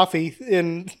cup of coffee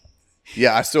in.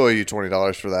 Yeah, I still owe you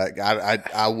 $20 for that.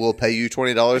 I will pay you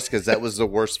 $20 because that was the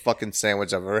worst fucking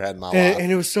sandwich I've ever had in my life. And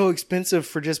it was so expensive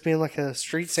for just being like a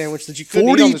street sandwich that you couldn't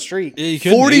eat on the street. Yeah, you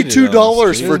couldn't eat it on the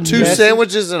 $42 street. for It was 2 messy.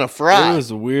 sandwiches and a fry. It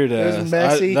was a weird was ass.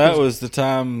 messy. That was the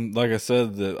time, like I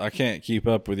said, that I can't keep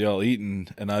up with y'all eating,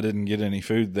 and I didn't get any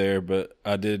food there, but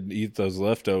I did eat those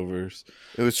leftovers.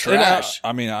 It was And trash.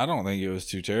 I mean, I don't think it was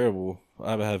too terrible.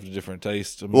 I would have a different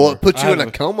taste. Well, it put you in a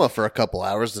coma for a couple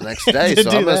hours the next day. did So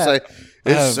do I'm gonna say,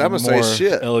 that. I'm gonna say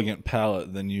shit. elegant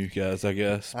palate than you guys, I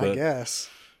guess. I But guess.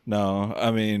 no, I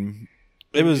mean,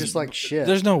 It was just like shit.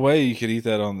 There's no way you could eat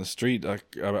that on the street.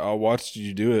 I watched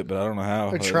you do it, but I don't know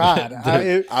how. I tried.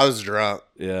 I was drunk.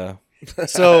 Yeah.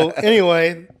 So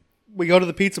anyway, we go to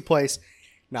the pizza place.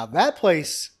 Now that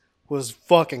place was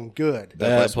fucking good.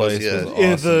 That place was place was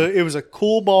good. awesome. It was a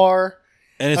cool bar.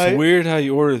 And it's weird how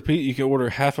you order the pizza. You can order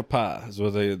half a pie, is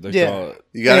what they Yeah. call it.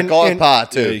 You got to And- call it and- pie, Yeah,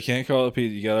 too. you can't call it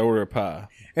pizza. You got to order a pie.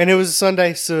 And it was a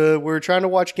Sunday, so we were trying to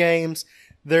watch games.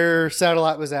 Their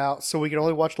satellite was out, so we could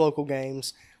only watch local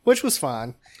games, which was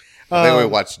fine. I think we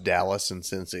watched Dallas and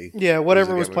Cincy. Yeah,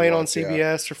 whatever was game we playing on watched, yeah.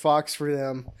 CBS or Fox for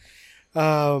them.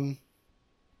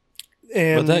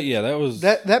 And But that was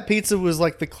that pizza was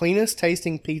like the cleanest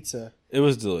tasting pizza. it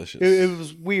was delicious. It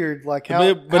was weird, like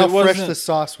how, But how it fresh wasn't- the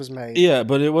sauce was made. Yeah,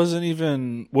 but it wasn't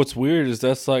even. What's weird is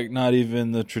that's like not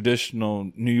even the traditional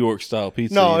New York style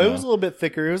pizza. No, you it know? was a little bit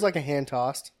thicker. It was like a hand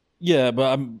tossed. Yeah,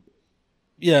 but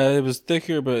it was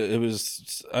thicker, but it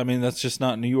was. I mean, that's just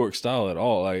not New York style at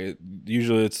all. Like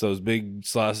usually, it's those big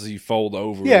slices you fold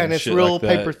over. Yeah, and it's shit real like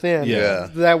that. paper thin. Yeah.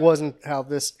 That wasn't how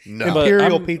this No. But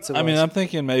imperial I'm- pizza was. I mean, I'm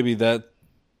thinking maybe that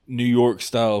New York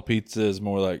style pizza is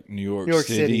more like New York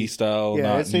City. City style, Yeah,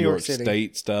 not it's New New York York City.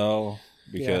 State style.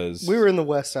 Yeah. Because we were in the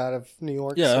west side of New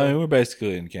York. yeah, so- I mean, we're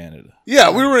basically in Canada. Yeah,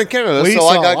 we were in Canada, We so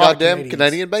I saw a got lot of goddamn Canadians.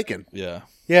 Canadian bacon. Yeah.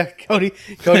 yeah. Cody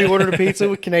ordered a pizza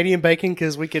with Canadian bacon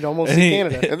because we could almost see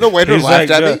Canada. And the waiter He's laughed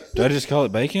like, at me. do I just call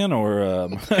it bacon or?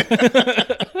 The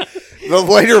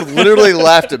waiter literally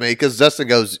laughed at me because Dustin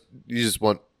goes, "You just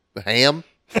want ham?"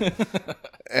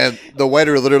 And the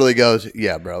waiter literally goes,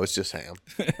 "Yeah, bro, it's just ham."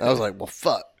 I was like, "Well,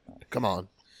 fuck, come on."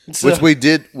 So- Which we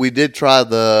did try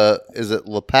the. Is it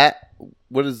Lapat?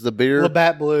 What is the beer?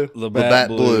 Labatt Blue. Labatt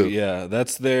Blue. Blue. Yeah,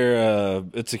 that's their.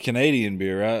 It's a Canadian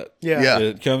beer, right? Yeah. Yeah.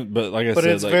 It comes, but like I But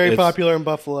said, it's like, very popular in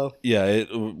Buffalo. Yeah,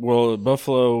 well,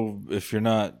 Buffalo, if you're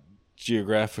not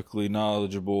geographically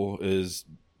knowledgeable, is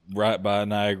right by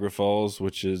Niagara Falls,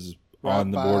 which is Right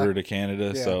on the by- border to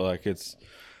Canada. yeah. So like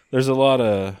there's a lot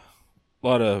of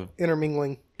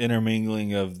Intermingling.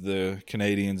 intermingling of the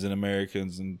Canadians and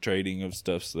Americans and trading of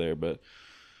stuffs there. But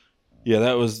yeah,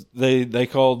 that was they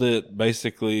called it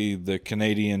basically the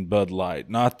Canadian Bud Light.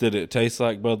 Not that it tastes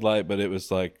like Bud Light, but it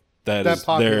was like that That is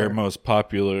popular. their most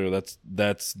popular.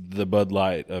 That's the Bud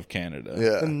Light of Canada.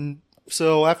 Yeah. And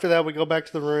so after that, we go back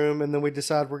to the room, and then we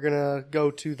decide we're gonna go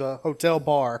to the hotel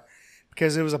bar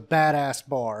because it was a badass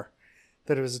bar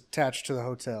that was attached to the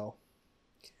hotel.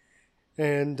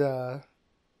 And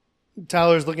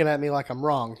Tyler's looking at me like I'm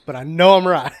wrong, but I know I'm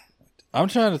right. I'm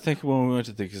trying to think of when we went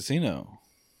to the casino.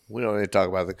 We don't need to talk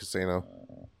about the casino.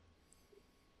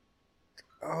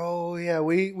 Oh yeah,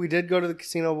 we did go to the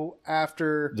casino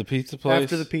after The pizza place?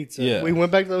 after the pizza. Yeah. We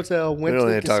went back to the hotel. We Went don't to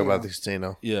the need to talk casino. about the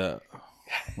casino. Yeah.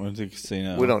 Went to the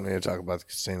casino. We don't need to talk about the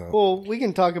casino. Well, we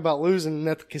can talk about losing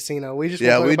at the casino. We just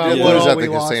Yeah, want to we talk about did what lose all at we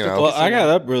the lost casino. at the Well, I casino. got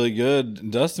up really good.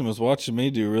 And Dustin was watching me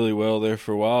do really well there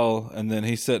for a while, and then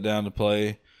he sat down to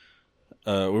play.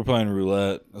 We were playing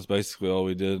roulette. That's basically all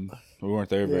we did. We weren't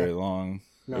there very long.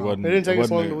 No, it didn't take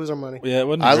us long to a- lose our money. Yeah, it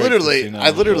wasn't. I a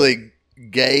great literally casino,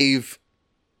 gave.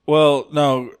 but- Well,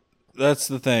 no, that's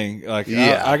the thing. Like,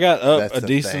 Yeah, I got up that's a the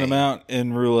decent thing. amount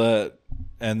in roulette,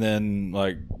 and then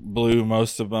like blew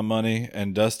most of my money.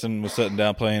 And Dustin was sitting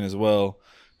down playing as well,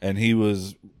 and he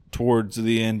was towards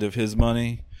the end of his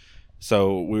money.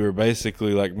 So we were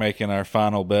basically like making our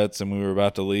final bets, and we were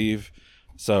about to leave.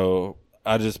 So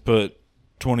I just put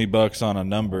 $20 on a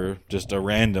number, just a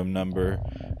random number,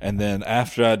 and then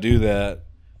after I do that,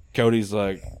 Cody's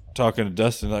like talking to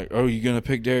Dustin, like, "Oh, you gonna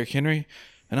pick Derrick Henry?"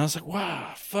 And I was like,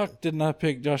 "Wow, fuck! Didn't I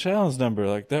pick Josh Allen's number?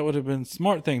 Like that would have been a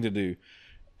smart thing to do."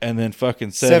 And then fucking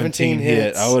 17 hit.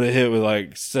 hits. I would have hit with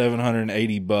like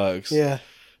 $780. Yeah.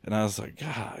 And I was like,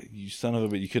 "God, you son of a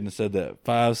bitch! You couldn't have said that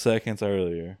 5 seconds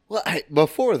earlier." Well, hey,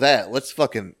 before that, let's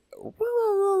fucking.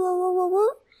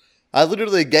 I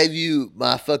literally gave you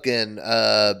my fucking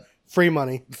Free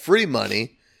money. free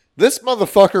money. This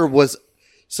motherfucker was.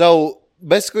 So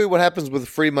basically, what happens with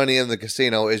free money in the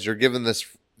casino is you're given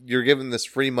this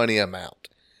free money amount,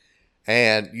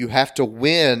 and you have to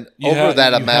win over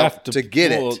that amount to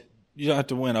get it. You don't have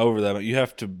to win over that, but you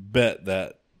have to bet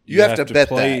that. You have to bet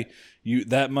that.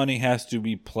 That money has to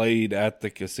be played at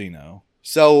the casino.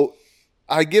 So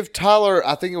I give Tyler,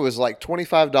 I think it was like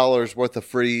 $25 worth of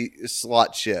free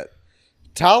slot shit.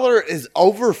 Tyler is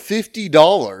over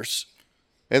 $50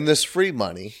 in this free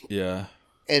money Yeah,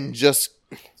 and just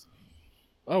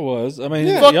I was. I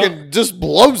mean, fucking just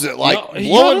blows it, like y'all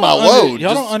blowing my don't load.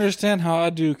 Y'all Just- don't understand how I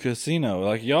do casino.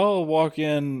 Like y'all walk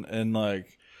in and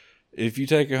like, if you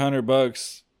take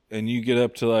 $100 and you get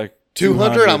up to like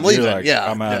 200, I'm you're leaving. like, yeah,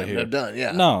 I'm out of here. I'm done.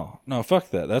 Yeah. No, fuck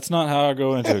that. That's not how I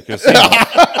go into a casino.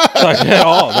 Like at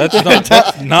all. That's not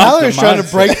Tyler's the trying to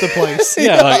mindset. break the place.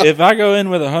 Yeah, like if I go in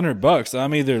with $100,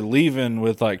 I'm either leaving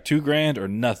with like $2,000 or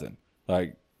nothing.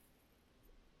 Like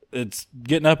it's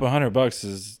getting up $100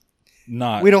 is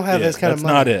not. We don't have this kind of that's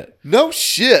money. not it. No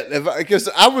shit. Because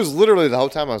I was literally the whole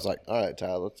time I was like, all right,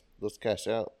 Tyler, let's cash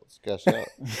out. Let's cash out.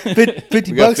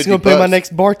 50 We got bucks is 50 going to pay my bucks.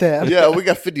 next bar tab. Yeah, we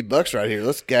got $50 right here.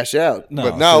 Let's cash out. No,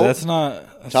 but no, see, that's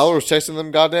not. Tyler was chasing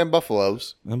them goddamn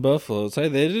buffaloes. In Buffalo, hey,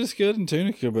 they did good in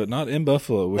Tunica, but not in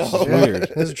Buffalo, which is Yeah,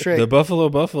 weird. that's a trick. The Buffalo.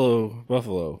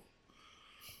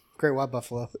 Great White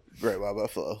Buffalo. Great white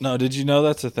buffalo. No, did you know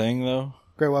that's a thing though?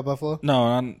 Great White Buffalo.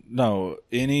 No.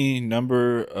 Any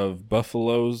number of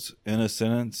buffaloes in a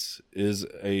sentence is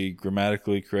a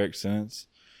grammatically correct sentence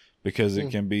because it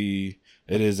can be.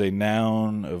 It is a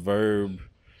noun, a verb,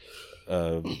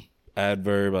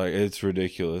 adverb. Like it's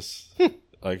ridiculous.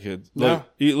 Like it. No.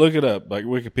 You look it up. Like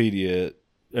Wikipedia. It,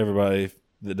 everybody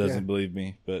that doesn't believe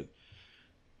me, but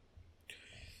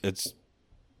it's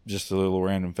just a little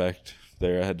random fact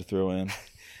there I had to throw in.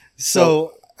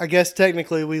 So I guess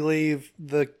technically we leave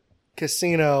the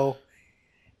casino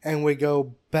and we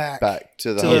go back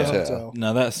to the to the hotel. hotel.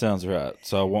 Now that sounds right.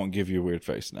 So I won't give you a weird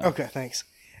face now. Okay, thanks.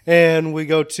 And we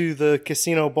go to the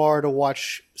casino bar to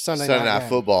watch Sunday Night game.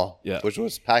 football, Yeah. which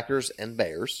was Packers and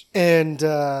Bears. And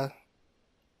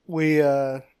we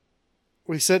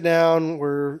sit down.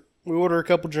 We order a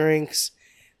couple drinks.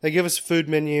 They give us a food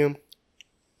menu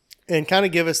and kind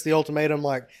of give us the ultimatum,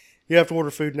 like you have to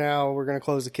order food now. We're going to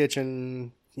close the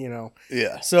kitchen. You know.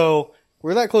 Yeah. So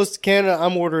we're that close to Canada.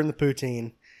 I'm ordering the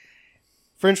poutine,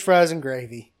 French fries and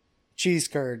gravy, cheese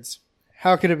curds.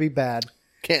 How could it be bad?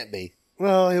 Can't be.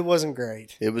 Well, it wasn't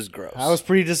great. It was gross. I was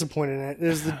pretty disappointed in it. It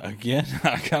was the Again,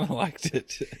 I kind of liked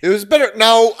it. It was better.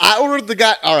 No, I ordered the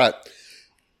guy. All right.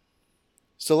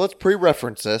 So let's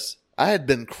pre-reference this. I had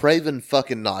been craving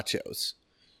fucking nachos.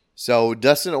 So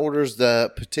Dustin orders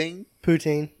the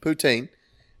poutine,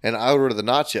 and I order the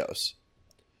nachos.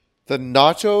 The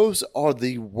nachos are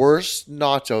the worst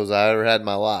nachos I ever had in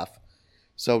my life.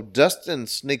 So Dustin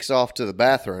sneaks off to the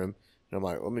bathroom, and I'm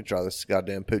like, let me try this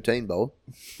goddamn poutine bowl.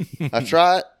 I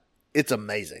try it. It's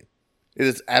amazing. It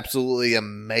is absolutely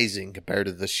amazing compared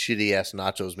to the shitty-ass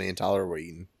nachos me and Tyler were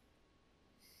eating.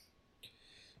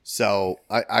 So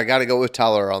I got to go with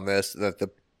Tyler on this, that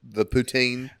the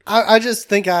poutine. I just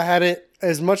think I had it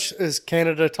as much as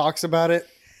Canada talks about it.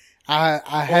 I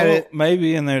had it.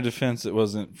 Maybe in their defense, it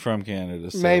wasn't from Canada.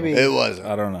 So Maybe. It wasn't.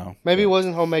 I don't know. Maybe it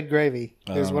wasn't homemade gravy.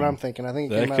 I Is don't what know. I'm thinking. I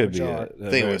think it That came out of a could be jar. it. I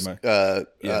think it was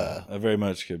That very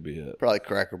much could be it. probably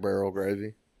Cracker Barrel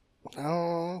gravy. I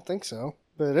don't think so,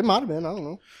 but it might have been. I don't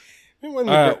know. It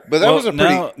wasn't All right, But that was a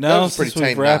pretty- that now was a pretty since we've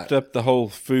tame wrapped night. up the whole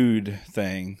food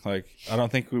thing. Like I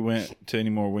don't think we went to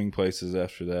any more wing places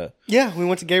after that. Yeah, we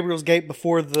went to Gabriel's Gate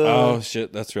before the Oh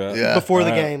shit, that's right. Yeah. before the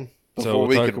All right. game. So Before we'll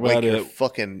we talk could about wake your it.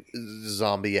 fucking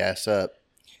zombie ass up.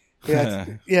 Yeah,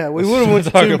 yeah, we would have went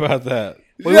to talk two- about that.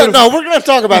 We Yeah, would've- no, we're going to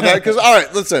talk about that because, all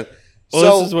right, listen. Well,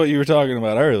 so, this is what you were talking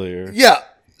about earlier. yeah.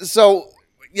 So,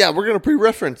 yeah, we're going to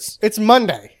pre-reference. It's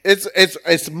Monday.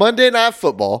 It's Monday Night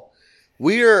Football.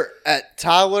 We are at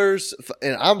Tyler's,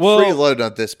 and I'm Well- freeloading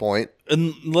at this point.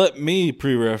 And let me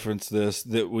pre-reference this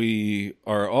that we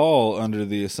are all under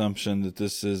the assumption that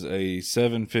this is a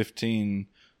 7:15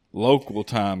 local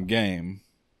time game.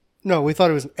 No, we thought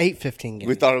it was an 8:15 game.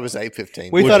 We thought it was 8:15.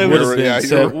 We thought it Which was- would've been yeah,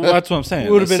 seven- you're right. well, that's what I'm saying.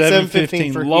 It would've been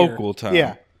 7:15 for here. local time.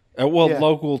 Yeah. Well, Yeah.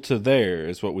 local to there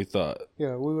is what we thought.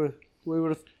 Yeah,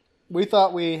 we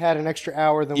thought we had an extra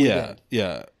hour than we Yeah, did.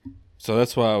 yeah. So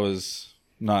that's why I was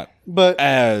not But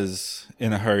as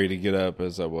in a hurry to get up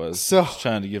as I was. So, Just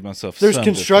trying to give myself. there's some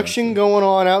construction defense. going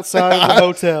on outside of the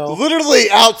hotel. Literally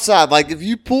outside. Like, if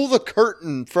you pull the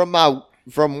curtain from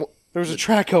There was a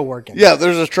traco working. yeah,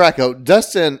 there's a track.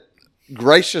 Dustin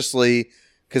graciously,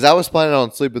 because I was planning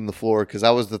on sleeping the floor because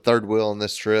I was the third wheel on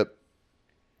this trip.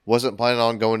 Wasn't planning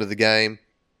on going to the game.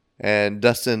 And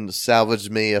Dustin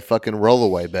salvaged me a fucking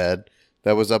rollaway bed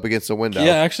that was up against the window.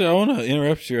 Yeah, actually, I want to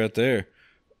interrupt you right there.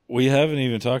 We haven't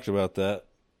even talked about that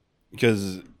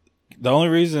because the only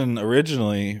reason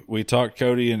originally we talked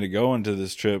Cody into going to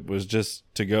this trip was just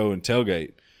to go and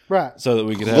tailgate, Right. so that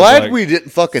we could have Glad like, we didn't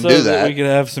fucking so do that. we could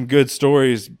have some good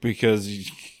stories because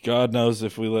God knows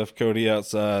if we left Cody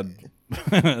outside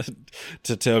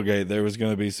to tailgate, there was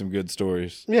going to be some good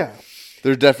stories. Yeah.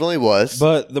 There definitely was.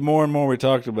 But the more and more we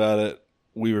talked about it,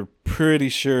 we were pretty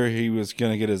sure he was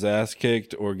going to get his ass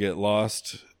kicked or get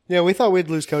lost. Yeah, we thought we'd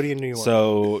lose Cody in New York.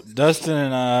 So Dustin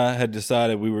and I had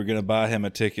decided we were going to buy him a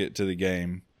ticket to the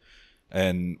game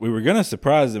And we were gonna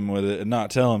surprise him with it and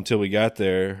not tell him till we got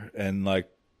there. And like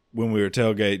when we were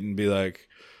tailgating, be like,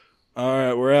 "All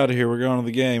right, we're out of here. We're going to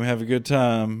the game. Have a good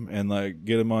time." And like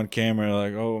get him on camera,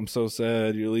 like, "Oh, I'm so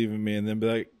sad you're leaving me." And then be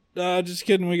like, "Nah, just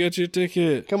kidding. We got you a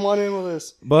ticket. Come on in with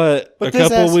us. But But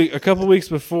a couple weeks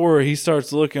before, he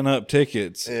starts looking up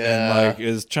tickets and Yeah. like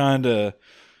is trying to.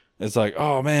 It's like,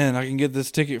 oh man, I can get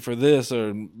this ticket for this,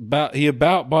 or he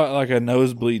bought like a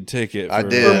nosebleed ticket. I for,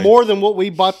 did. For like- more than what we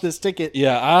bought this ticket.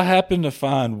 Yeah, I happened to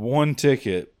find one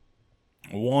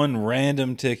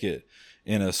random ticket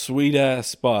in a sweet ass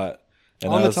spot,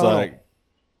 and On I the was tunnel. like,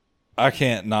 I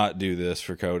can't not do this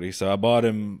for Cody. So I bought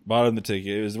him the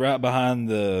ticket. It was right behind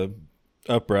the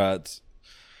uprights,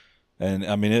 and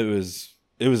I mean it was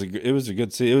a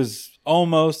good seat. It was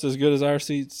almost as good as our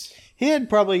seats. He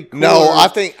had probably No, I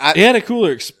think He had a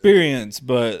cooler experience,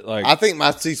 but like I think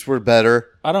my seats were better.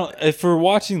 I don't. If for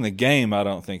watching the game, I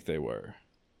don't think they were.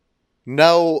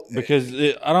 No, Because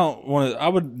I don't want to. I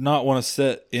would not want to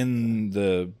sit in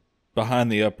the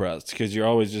behind the uprights because you're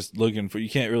always just looking for. You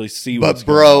can't really see. what's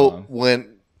but bro, going on.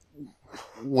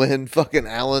 when fucking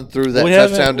Allen threw that We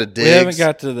touchdown to Diggs, We haven't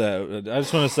got to that. I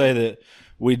just want to say that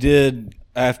we did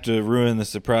have to ruin the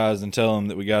surprise and tell him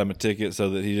that we got him a ticket so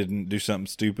that he didn't do something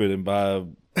stupid and buy.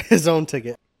 his own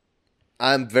ticket.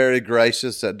 I'm very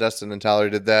gracious that Dustin and Tyler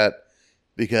did that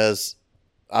because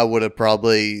I would have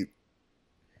probably.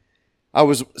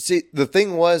 The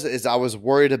thing is I was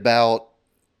worried about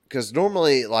because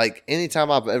normally, like,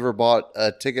 anytime I've ever bought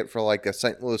a ticket for like a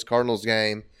St. Louis Cardinals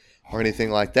game or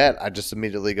anything like that, I just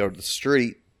immediately go to the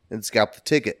street and scalp the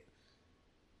ticket.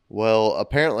 Well,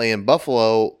 apparently in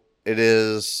Buffalo, it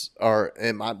is, or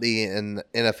it might be in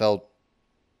NFL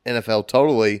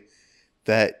totally,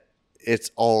 that it's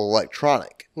all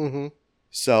electronic. Mm-hmm.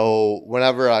 So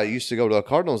whenever I used to go to a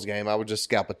Cardinals game, I would just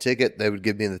scalp a ticket. They would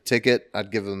give me the ticket.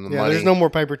 I'd give them the Yeah, money. there's no more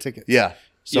paper tickets. Yeah.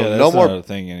 So yeah, that's no more not a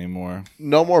thing anymore.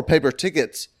 paper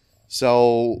tickets.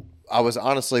 So I was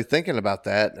honestly thinking about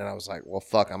that, and I was like, well,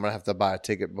 fuck, I'm going to have to buy a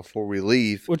ticket before we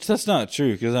leave. Which that's not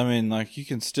true because I mean, like you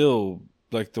can still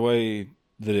like the way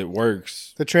that it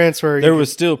works. The transfer. There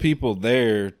was still people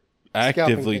there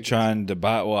actively tickets. trying to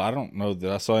buy. Well, I don't know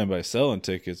that I saw anybody selling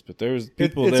tickets, but there was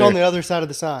people it's there. on the other side of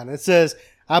the sign. It says,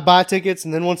 "I buy tickets,"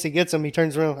 and then once he gets them, he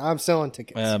turns around. I'm selling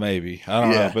tickets. Maybe I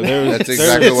don't Yeah. know, but there was That's there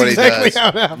exactly was- what he exactly does. how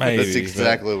it happened. Maybe, That's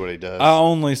exactly what he does. I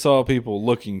only saw people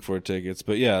looking for tickets,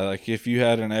 but yeah, like if you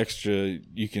had an extra,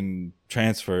 you can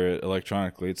transfer it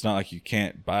electronically. It's not like you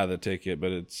can't buy the ticket,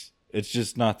 but it's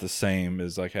just not the same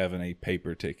as like having a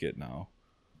paper ticket now.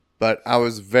 But I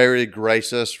was very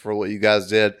gracious for what you guys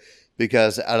did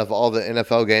because out of all the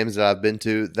NFL games that I've been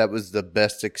to, that was the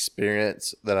best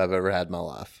experience that I've ever had in my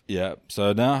life. Yeah.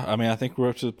 So now, I mean, I think we're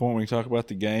up to the point where we can talk about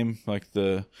the game. Like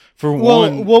Well,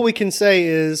 one. what we can say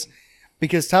is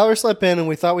because Tyler slept in and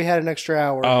we thought we had an extra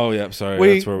hour. Oh, yeah. Sorry.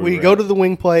 we that's where we were go at. to the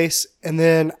wing place, and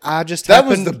then I just That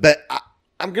was happened the best.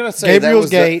 I'm gonna say Gabriel's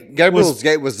Gate Gabriel's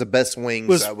Gate was the best wings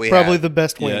was that we probably had. the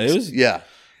best wings. Yeah, it was. Yeah,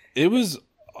 It was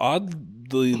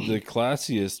oddly the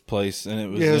classiest place, and it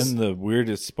was It was- in the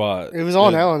weirdest spot. It was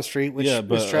on Allen Street, which yeah,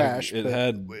 but was trash. It but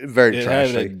had very it had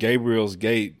a trashy. Gabriel's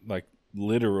Gate, like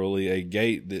literally a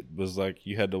gate that was like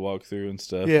you had to walk through and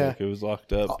stuff. Yeah. Like it was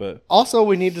locked up, but also,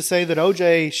 we need to say that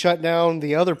OJ shut down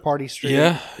the other party street.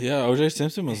 yeah. OJ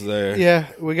Simpson was there. Yeah,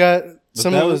 we got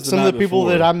some that of was the some of night the people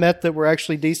before. that I met that were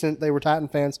actually decent. They were Titan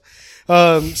fans.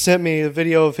 Sent me a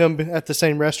video of him at the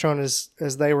same restaurant as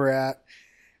they were at.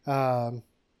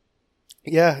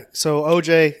 Yeah, so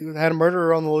OJ had a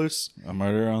murderer on the loose. A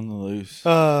murder on the loose.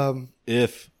 Um,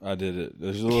 If I did it,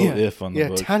 there's a little yeah, if on the yeah,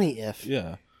 book. tiny if.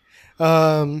 Yeah,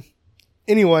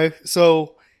 Anyway,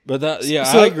 so but that I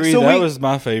So- agree. so that we- was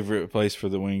my favorite place for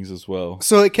the wings as well.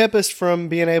 it kept us from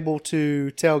being able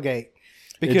to tailgate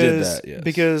did because that, yes.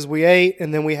 because we ate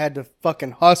and then we had to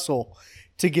fucking hustle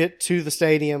to get to the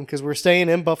stadium because we're staying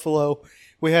in Buffalo.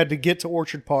 We had to get to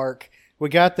Orchard Park. We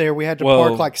got there. We had to Well-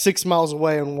 park like 6 miles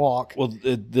away and walk. Well,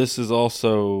 this is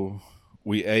also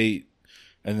we ate,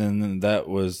 and then that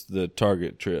was the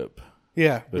Target trip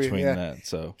Yeah, between yeah. that.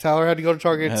 So Tyler had to go to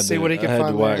Target I to had see what he could I had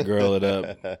find to white there, girl it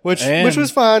up. which And- was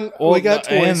fun. Well, we got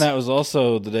toys. and that was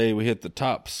also the day we hit the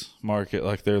Tops Market,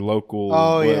 like their local.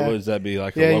 Oh, what, yeah. What does that be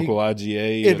like? Yeah, a local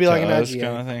IGA? it'd be to like an us IGA.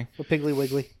 kind of thing. a Piggly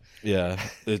Wiggly, Yeah,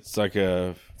 it's like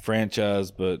a franchise,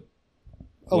 but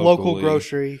a local locally.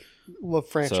 grocery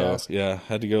franchise. So yeah,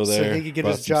 had to go So there. he could get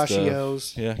bought his some stuff.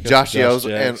 Joshios. Yeah, got Joshios.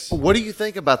 some And Jacks. what do you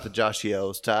think about the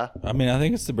Joshios, Ty? I mean, I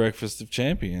think it's the breakfast of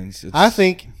champions. I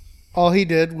think all he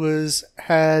did was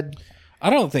had. I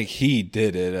don't think he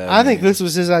did it. I think this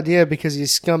was his idea because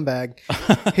he's a scumbag.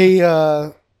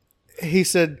 He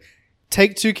said,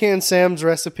 take Toucan Sam's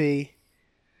recipe,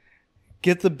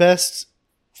 get the best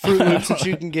Fruit Loops that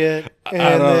you can get,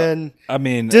 and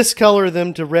then discolor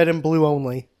them to red and blue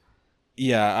only.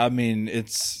 Yeah, I mean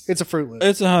it's a Fruit Loop.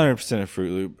 It's 100% a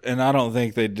Fruit Loop, and I don't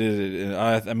think they did it. And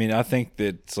I think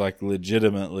that it's like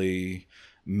legitimately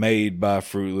made by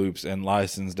Fruit Loops and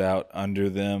licensed out under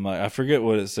them. Like I forget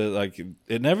what it says. Like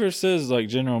it never says like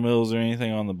General Mills or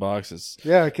anything on the box.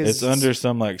 It's under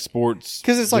some like sports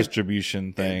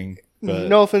distribution thing. But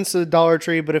no offense to the Dollar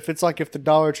Tree, but if the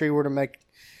Dollar Tree were to make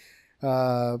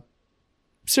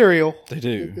cereal, they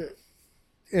do,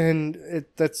 and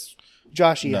that's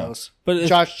Josh-Eo's. No. But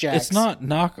Josh Jacks. It's not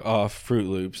knockoff Fruit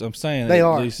Loops. I'm saying they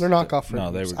are. They're knockoff Fruit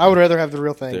Loops. I would rather have the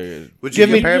real thing. Would you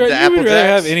compare them to Apple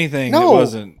Jacks? Have anything that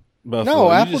wasn't Buffalo.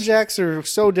 No, Apple Jacks are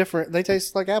so different. They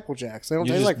taste like Apple Jacks. They don't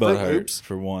taste like Fruit Loops.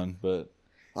 For one, but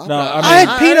I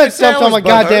had peanuts stuffed on my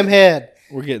goddamn head.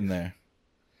 We're getting there.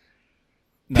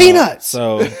 Peanuts.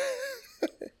 So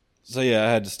yeah,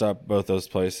 I had to stop both those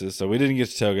places. So we didn't get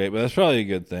to tailgate, but that's probably a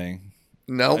good thing.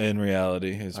 No, in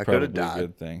reality, it's probably a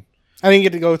good thing. I didn't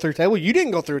get to go through a table. You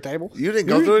didn't go through a table. You didn't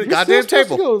go through a goddamn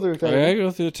table. Go through a table. I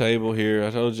go through a table here. I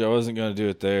told you I wasn't going to do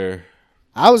it there.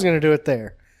 I was going to do it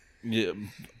there. Yeah,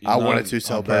 I wanted to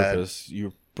so bad.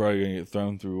 You're probably going to get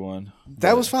thrown through one.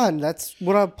 That was fine. That's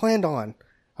what I planned on.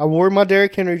 I wore my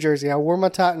Derrick Henry jersey. I wore my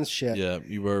Titans shit. Yeah,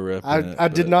 you were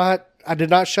repping I did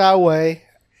not shy away.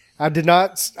 I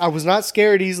was not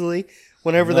scared easily.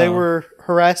 Whenever they were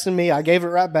harassing me, I gave it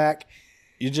right back.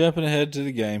 You're jumping ahead to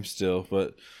the game still,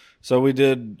 but so we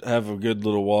did have a good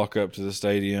little walk up to the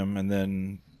stadium, and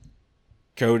then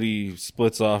Cody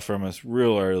splits off from us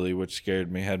real early, which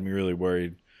scared me, had me really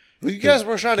worried. Well, you guys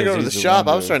were trying to go to the shop.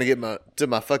 I was trying to get to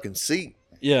my fucking seat.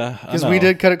 Yeah, because we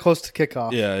did cut it close to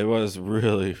kickoff. Yeah, it was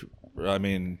really. I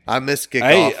mean, I missed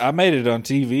kickoff. I made it on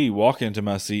TV walking to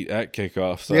my seat at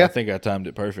kickoff, so I think I timed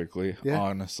it perfectly. Yeah.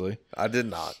 Honestly, I did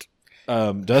not.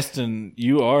 Dustin,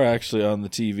 you are actually on the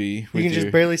TV. You can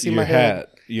just barely see my head.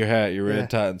 Your Red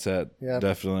Titans hat,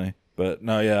 definitely. But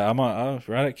no, yeah, I was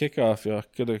right at kickoff. Y'all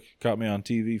could have caught me on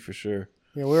TV for sure.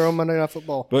 Yeah, we were on Monday Night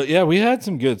Football. But yeah, we had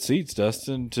some good seats,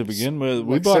 Dustin. To begin with,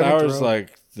 we bought ours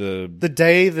like the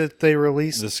day that they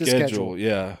released the schedule.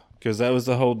 Yeah, because that was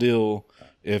the whole deal.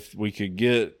 If we could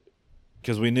get,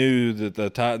 because we knew that the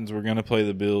Titans were going to play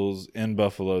the Bills in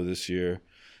Buffalo this year.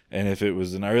 And if it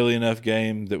was an early enough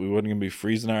game that we wasn't going to be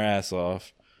freezing our ass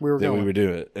off, we would do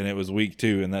it. And it was week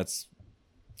 2, and that's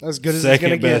as good as it's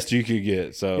going to get. Second best you could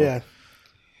get. So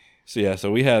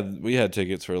so we had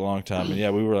tickets for a long time,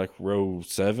 and we were like row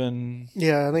 7.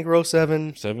 Yeah, I think row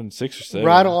 7, 6 or 7,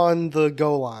 right on the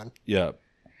goal line. Yeah,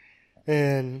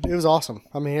 and it was awesome.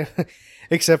 I mean,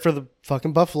 except for the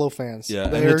fucking Buffalo fans. Yeah,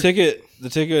 and the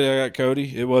ticket I got,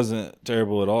 Cody, it wasn't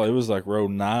terrible at all. It was like row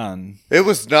 9. It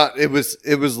was not. It was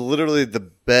literally the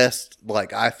best.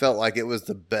 Like I felt like it was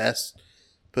the best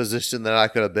position that I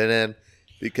could have been in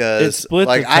because it split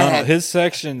the tunnel. His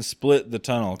section split the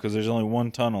tunnel because there's only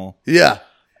one tunnel. Yeah,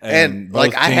 and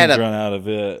like I had run out of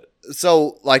it.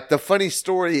 So like the funny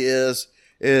story is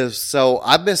so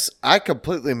I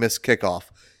completely missed kickoff.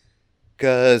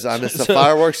 Because I missed the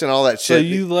fireworks and all that shit.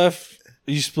 So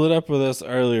you split up with us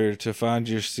earlier to find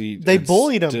your seat. They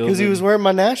bullied him because he was wearing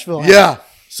my Nashville hat. Yeah.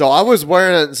 So I was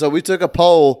wearing it. So we took a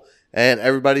poll and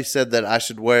everybody said that I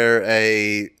should wear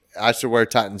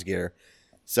Titans gear.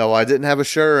 So I didn't have a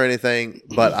shirt or anything,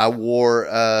 but I wore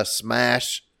a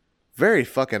Smash. Very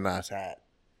fucking nice hat.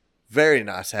 Very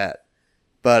nice hat.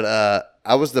 But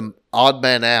I was the odd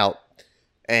man out.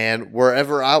 And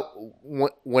whenever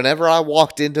I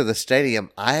walked into the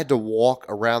stadium, I had to walk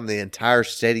around the entire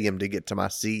stadium to get to my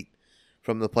seat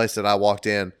from the place that I walked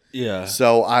in. Yeah.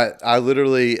 So I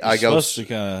literally You're supposed to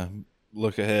kind of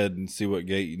look ahead and see what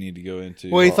gate you need to go into.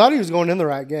 Well, he thought he was going in the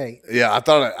right gate. Yeah, I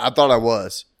thought I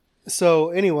was. So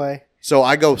anyway, so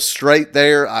I go straight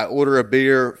there. I order a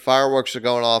beer. Fireworks are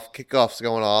going off. Kickoff's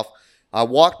going off. I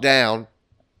walk down.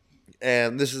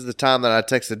 And this is the time that I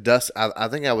texted Dustin. I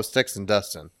think I was texting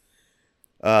Dustin.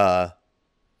 I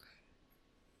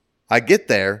get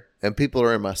there, and people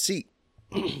are in my seat.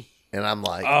 And I'm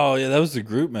like... Oh, yeah, that was the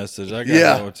group message. I got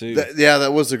that one, too.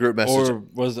 That was the group message. Or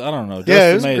was... I don't know.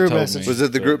 Yeah, it was a group message. Was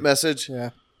it the group message? Yeah.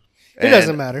 It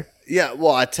doesn't matter. Yeah,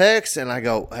 well, I text, and I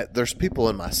go, hey, there's people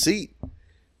in my seat.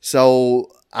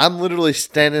 So I'm literally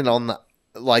standing on the...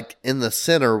 Like in the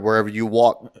center, wherever you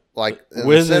walk, like in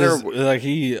the center, like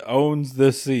he owns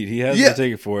this seat. He has the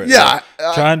ticket for it. Yeah,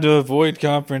 like, trying to avoid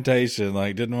confrontation.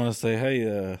 Like didn't want to say, "Hey."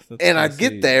 And I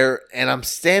get there, and I'm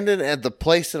standing at the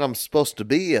place that I'm supposed to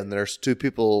be, and there's 2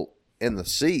 people in the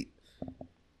seat,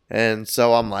 and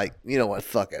so I'm like, you know what,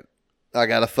 fuck it. I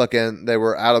got they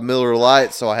were out of Miller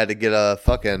Lite, so I had to get a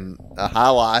High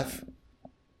Life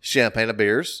champagne of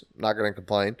beers. Not going to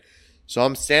complain. So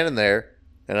I'm standing there,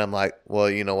 and I'm like, well,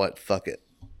 you know what? Fuck it.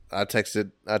 I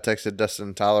texted Dustin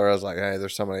and Tyler. I was like, hey,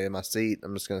 there's somebody in my seat.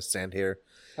 I'm just going to stand here.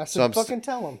 I said, fucking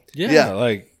tell them. Yeah,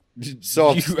 like,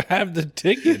 so you have the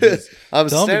ticket. Just I'm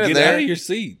tell them to standing get there. out of your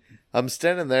seat. I'm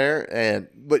standing there,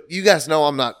 but you guys know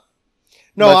I'm not.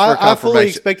 No, much for I fully confirmation.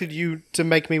 expected you to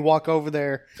make me walk over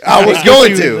there. I was and going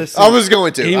get you to. the seat. I was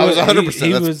going to. I was 100%.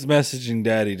 He That's- was messaging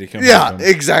Daddy to come. Yeah, with him.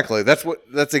 exactly.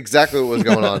 That's exactly what was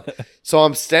going on. So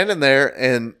I'm standing there,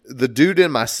 and the dude in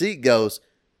my seat goes,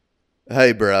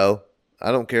 "Hey, bro,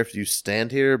 I don't care if you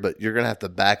stand here, but you're gonna have to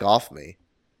back off me."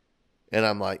 And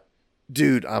I'm like,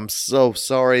 "Dude, I'm so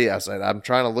sorry." I said, "I'm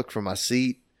trying to look for my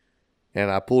seat," and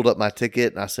I pulled up my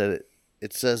ticket, and I said,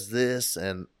 "It says this,"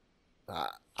 and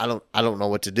I don't know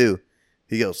what to do.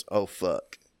 He goes, "Oh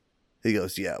fuck." He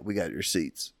goes, "Yeah, we got your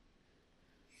seats."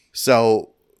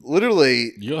 So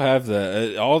literally, You'll have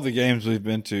that. All the games we've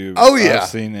been to. Oh, yeah. I've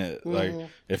seen it. Like Mhm.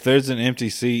 if there's an empty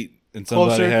seat and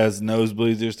somebody Closer. has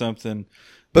nosebleeds or something,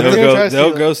 But they'll they're go. trying to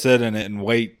They'll see, go sit in it and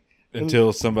wait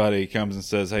until somebody comes and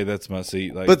says, "Hey, that's my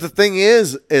seat." Like, but the thing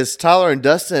is Tyler and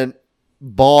Dustin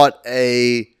bought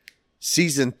a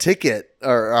season ticket,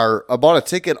 or I bought a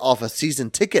ticket off a season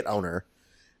ticket owner,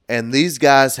 and these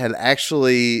guys had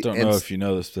actually. don't know if you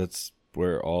know this. But that's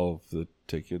where all of the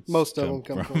tickets, Most of them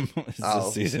come from. It's Oh.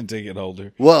 a season ticket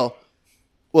holder. Well,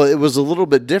 it was a little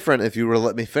bit different. If you were to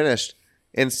let me finish,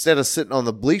 instead of sitting on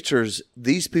the bleachers,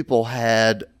 these people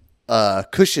had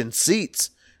cushioned seats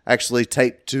actually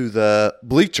taped to the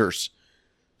bleachers.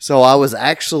 So I was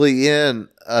actually in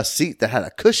a seat that had a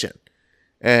cushion,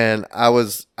 and I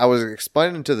was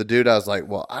explaining to the dude. I was like,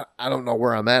 "Well, I don't know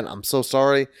where I'm at. I'm so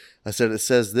sorry." I said, "It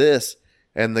says this,"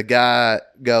 and the guy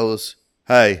goes,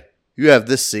 "Hey, you have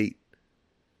this seat."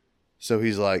 So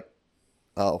he's like,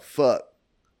 "Oh fuck."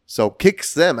 So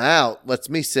kicks them out, lets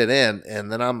me sit in,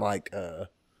 and then I'm like,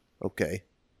 okay,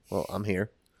 well, I'm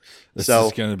here. This So-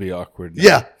 is going to be awkward. now.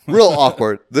 Yeah, real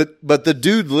awkward. But the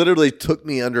dude literally took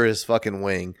me under his fucking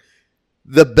wing.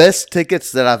 The best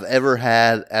tickets that I've ever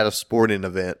had at a sporting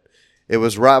event. It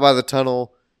was right by the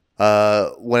tunnel.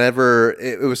 Whenever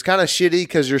it was kind of shitty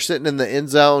because you're sitting in the end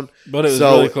zone. But it was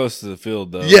So- really close to the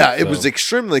field, though. Yeah, it so- was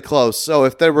extremely close. So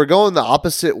if they were going the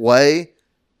opposite way,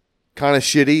 kind of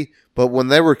shitty. But when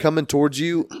they were coming towards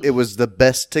you, it was the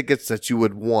best tickets that you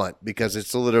would want because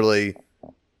it's literally,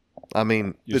 I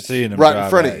mean, You're it's seeing them right in drive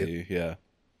front of at you. Yeah.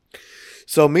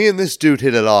 So me and this dude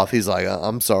hit it off. He's like,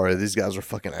 "I'm sorry, these guys are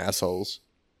fucking assholes."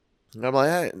 And I'm like,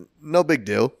 "Hey, no big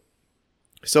deal."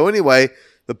 So anyway,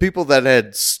 the people that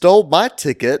had stole my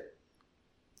ticket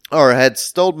or had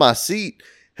stole my seat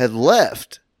had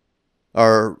left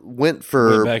or went for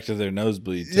Went back to their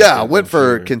nosebleed. yeah, ticket, went I'm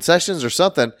for sure. concessions or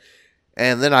something.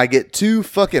 And then I get two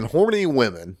fucking horny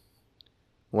women.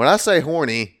 When I say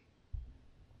horny,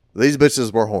 these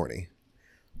bitches were horny.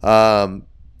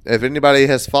 If anybody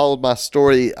has followed my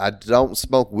story, I don't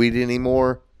smoke weed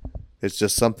anymore. It's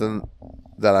just something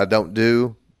that I don't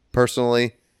do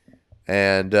personally.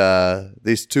 And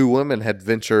these two women had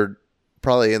ventured,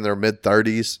 probably in their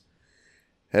mid-30s,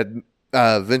 had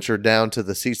ventured down to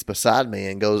the seats beside me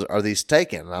and goes, "Are these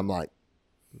taken?" And I'm like,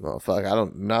 "Well, fuck, I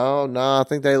don't know. No, I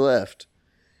think they left."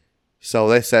 So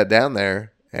they sat down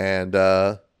there, and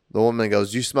the woman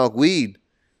goes, "You smoke weed?"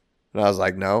 And I was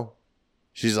like, "No."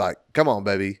 She's like, "Come on,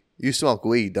 baby. You smoke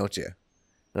weed, don't you?"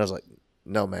 And I was like,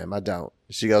 "No, ma'am, I don't."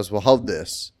 She goes, "Well, hold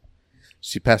this."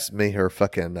 She passed me her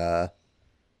fucking,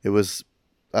 it was,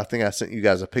 I think I sent you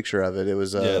guys a picture of it. It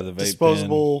was yeah, a, the vape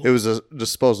Disposable. it was a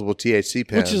disposable THC pen,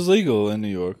 pen. which is legal in New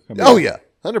York. I mean, oh, yeah,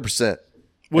 100%.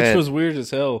 which and- was weird as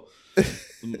hell. Go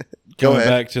Going ahead.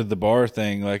 back to the bar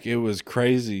thing, like it was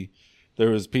crazy.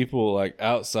 There was people like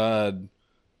outside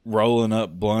rolling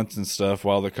up blunts and stuff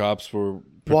while the cops were Walking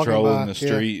patrolling by, the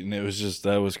yeah. street, and it was just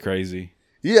that was crazy.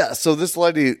 Yeah, so this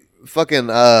lady fucking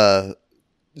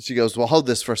she goes, "Well, hold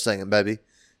this for a second, baby."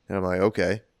 And I'm like,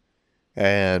 "Okay."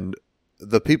 And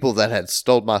the people that had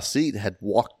stole my seat had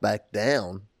walked back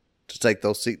down to take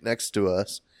those seats next to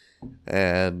us.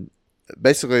 And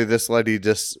basically this lady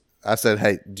just, I said,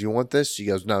 "Hey, do you want this?" She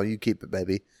goes, "No, you keep it,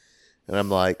 baby." And I'm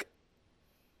like,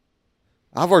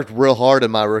 I've worked real hard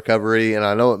in my recovery, and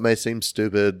I know it may seem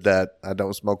stupid that I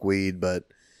don't smoke weed, but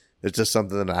it's just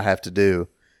something that I have to do.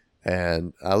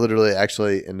 And I literally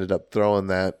actually ended up throwing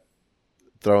that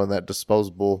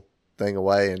disposable thing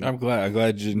away, and I'm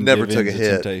glad you didn't Never give took in a to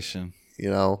hit. temptation. you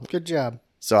know. Good job.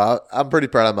 So I'm pretty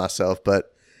proud of myself.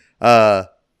 But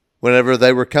whenever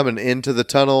they were coming into the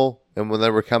tunnel and when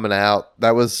they were coming out,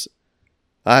 that was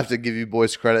I have to give you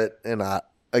boys credit, and I'm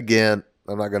not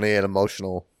going to get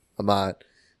emotional. I might,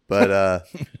 but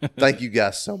thank you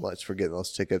guys so much for getting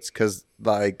those tickets because,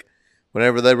 like,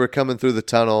 whenever they were coming through the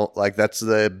tunnel, like, that's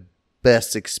the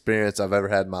best experience I've ever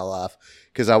had in my life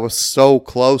because I was so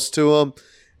close to them,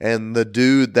 and the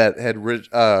dude that That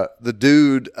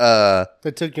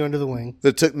took you under the wing.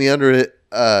 that took me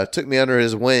under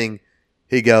his wing,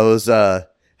 he goes,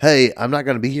 "Hey, I'm not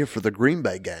going to be here for the Green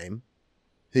Bay game."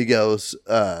 He goes,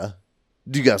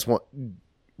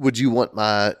 would you want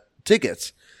my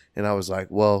tickets? And I was like,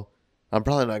 well, I'm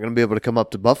probably not going to be able to come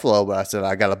up to Buffalo, but I said,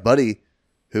 I got a buddy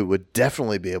who would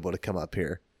definitely be able to come up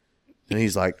here. And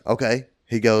he's like, okay.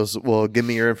 He goes, well, give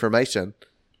me your information.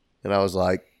 And I was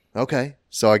like, okay.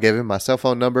 So I gave him my cell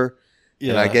phone number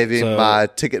and I gave him my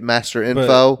Ticketmaster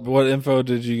info. But what info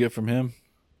did you get from him?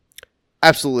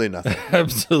 Absolutely nothing.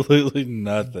 Absolutely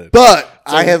nothing. But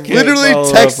So I have you can't literally follow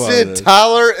up on texted this.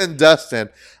 Tyler and Dustin.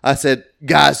 I said,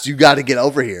 guys, you got to get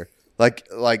over here. Like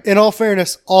In all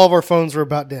fairness, all of our phones were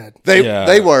about dead. they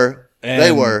Yeah. were. They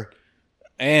And- were.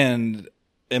 And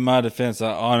in my defense,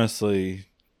 I honestly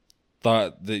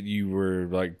thought that you were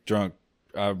like drunk.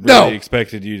 I really No.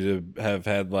 expected you to have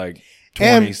had like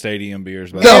 20 And- stadium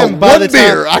beers. By No, And by one the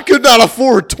beer. I could not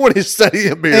afford 20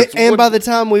 stadium beers. And by the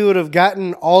time we would have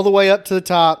gotten all the way up to the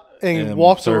top and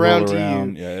walked circled around to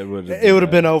you, Yeah, it would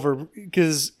have been over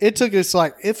because it took us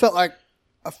it felt like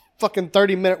a fucking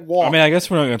 30-minute walk. I mean, I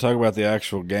guess we're not going to talk about the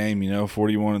actual game.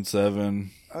 41-7.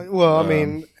 well, I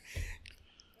mean,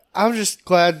 I'm just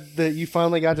glad that you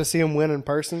finally got to see him win in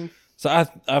person. So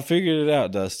I figured it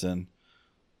out, Dustin.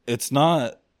 It's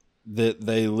not that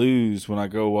they lose when I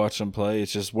go watch them play.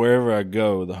 It's just wherever I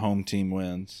go, the home team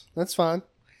wins. That's fine.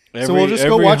 So we'll just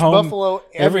go watch Buffalo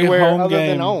everywhere other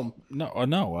than home.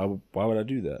 No. Why would I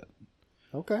do that?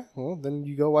 Okay, well then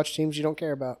you go watch teams you don't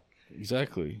care about.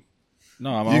 Exactly.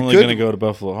 No, I'm You only could- going to go to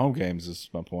Buffalo home games. Is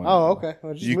my point. Oh, okay.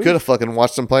 Well, just You move. could have fucking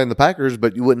watched them playing the Packers,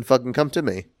 but you wouldn't fucking come to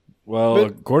me. Well,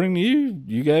 But- according to you,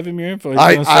 you gave him your info. He's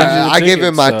I gonna send you the I gave him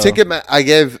tickets, my so- ticket. I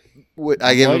gave him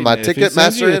my Wait, if he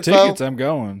sends you Ticketmaster the info, tickets, I'm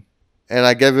going. and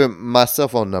I gave him my cell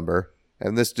phone number.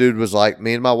 And this dude was like,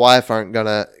 "Me and my wife aren't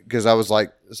gonna," because I was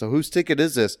like, "So whose ticket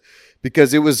is this?"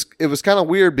 Because it was kind of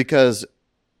weird because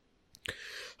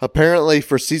apparently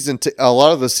for a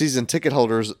lot of the season ticket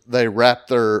holders, they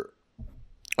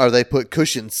they put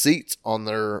cushioned seats on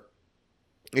their,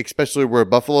 especially where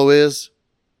Buffalo is.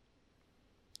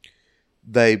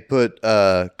 They put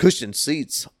cushioned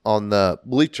seats on the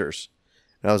bleachers,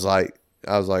 and I was like,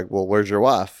 well, where's your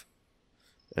wife?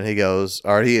 And he goes,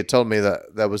 or he had told me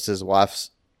that was his wife's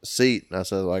seat, and I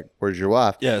said, like, where's your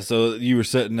wife? Yeah, so you were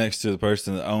sitting next to the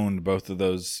person that owned both of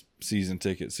those season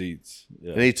ticket seats.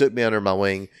 Yeah. And he took me under my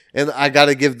wing. And I got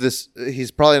to give this, he's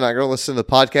probably not going to listen to the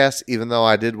podcast, even though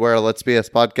I did wear a Let's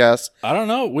BS podcast. I don't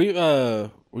know.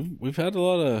 We've had a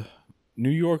lot of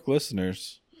New York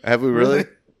listeners. Have we really?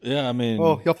 Yeah, I mean,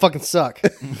 Oh, y'all fucking suck.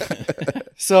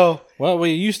 So, well,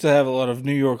 we used to have a lot of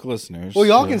New York listeners. well,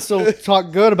 y'all so- can still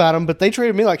talk good about them, but they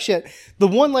treated me like shit. The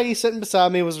one lady sitting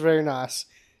beside me was very nice.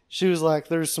 She was like,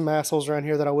 "There's some assholes around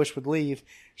here that I wish would leave."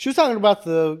 She was talking about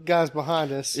the guys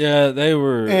behind us. Yeah, they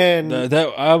were. And- that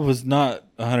I was not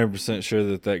 100%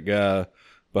 sure that guy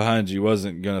behind you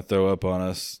wasn't going to throw up on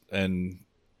us and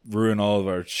ruin all of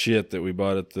our shit that we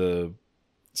bought at the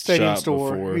Stadium shop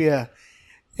store. before. Yeah.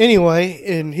 Anyway,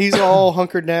 and he's all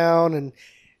hunkered down, and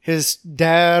his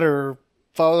dad or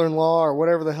father-in-law or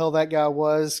whatever the hell that guy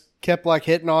was kept like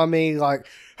hitting on me, like,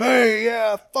 "Hey,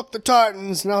 yeah, fuck the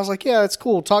Titans," and I was like, "Yeah, that's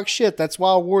cool. Talk shit. That's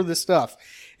why I wore this stuff."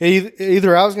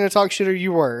 Either I was going to talk shit or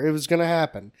you were. It was going to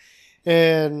happen,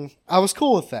 and I was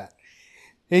cool with that.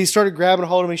 And he started grabbing a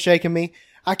hold of me, shaking me.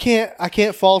 I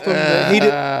can't fault him.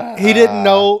 That he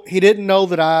didn't know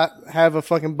that I have a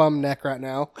fucking bum neck right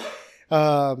now.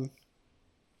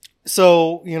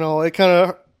 So, it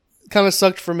kind of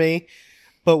sucked for me.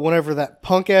 But whenever that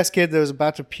punk ass kid that was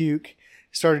about to puke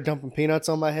started dumping peanuts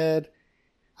on my head,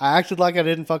 I acted like I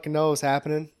didn't fucking know what was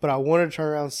happening. But I wanted to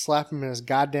turn around and slap him in his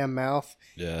goddamn mouth.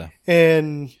 Yeah.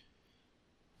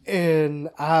 And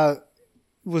I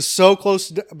was so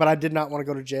close, but I did not want to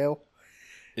go to jail.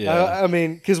 Yeah. I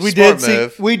mean, because we Smart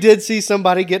move. did see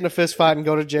somebody get in a fist fight and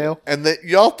go to jail. And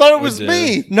y'all thought it was did.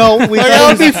 me. No, we Like, thought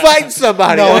I it would was be fighting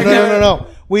somebody. no.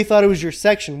 We thought it was your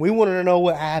section. We wanted to know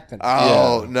what happened.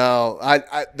 Oh, no.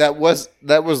 I that was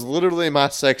literally my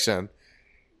section.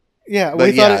 Yeah,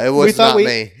 But yeah, it was not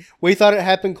me. We thought it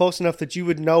happened close enough that you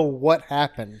would know what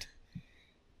happened.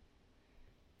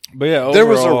 But yeah, There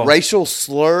was a overall- racial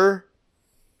slur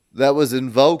that was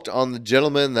invoked on the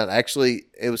gentleman that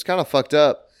it was kind of fucked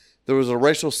up. There was a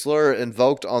racial slur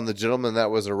invoked on the gentleman that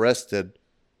was arrested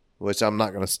which I'm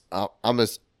not going to, I'm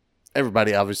just,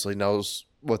 everybody obviously knows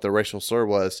what the racial slur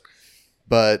was,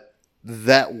 but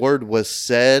that word was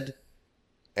said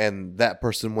and that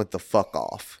person went the fuck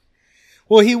off.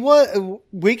 Well, he was.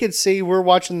 We could see, we're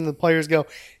watching the players go.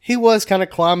 He was kind of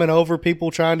climbing over people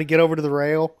trying to get over to the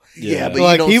rail. Yeah,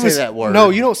 but you don't say that word. No,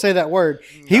 you don't say that word.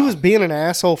 No. He was being an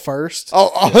asshole first.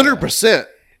 Oh,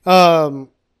 100%.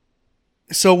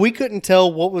 So we couldn't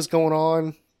tell what was going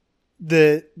on.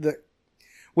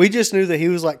 We just knew that he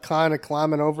was like kind of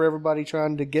climbing over everybody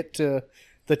trying to get to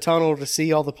the tunnel to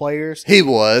see all the players. He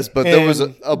was, but there was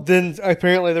then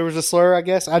apparently there was a slur, I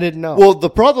guess. I didn't know. Well, the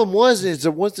problem is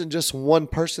there wasn't just one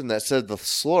person that said the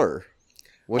slur,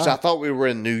 which I thought we were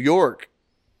in New York.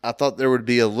 I thought there would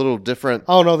be a little different.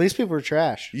 Oh, no, these people are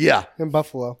trash. Yeah. In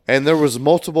Buffalo. And there was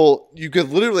multiple, you could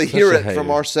literally hear it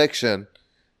from our section.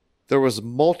 There was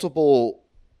multiple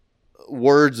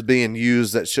words being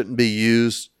used that shouldn't be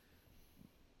used.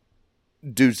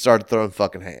 Dude started throwing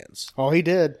fucking hands. Oh, he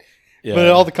did. Yeah. But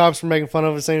all the cops were making fun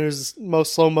of it, saying it was the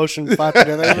most slow motion fight that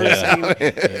I've ever seen.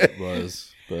 It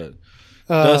was. But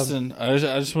Dustin, I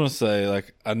just want to say,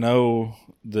 like, I know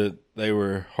that they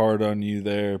were hard on you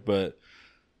there, but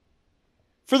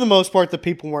for the most part, the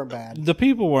people weren't bad. The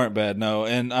people weren't bad, no.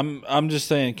 And I'm just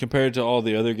saying, compared to all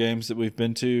the other games that we've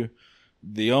been to,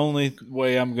 the only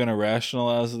way I'm going to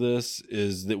rationalize this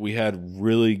is that we had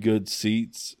really good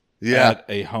seats at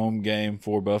a home game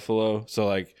for Buffalo. So,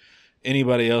 like,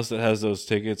 anybody else that has those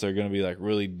tickets are going to be like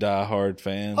really diehard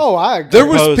fans. Oh, I agree. There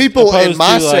was people in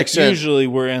my section. Like, usually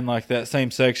we're in like that same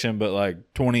section, but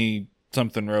like 20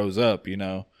 something rows up, you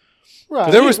know.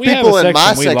 Right. There was people in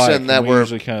my section that were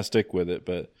usually kind of stick with it,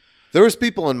 but there was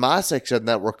people in my section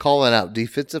that were calling out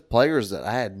defensive players that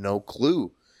I had no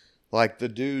clue. Like the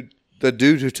dude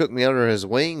who took me under his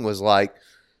wing was like,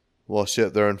 "Well,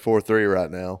 shit, they're in 4-3 right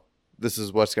now. This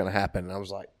is what's going to happen." And I was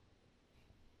like,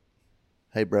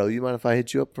 "Hey, bro, you mind if I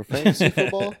hit you up for fantasy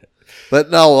football?" But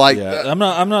no, like, I'm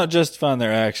not justifying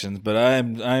their actions, but I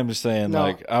am just saying,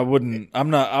 like, I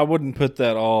wouldn't put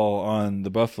that all on the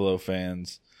Buffalo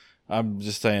fans. I'm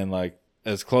just saying, like,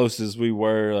 as close as we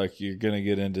were, like, you're gonna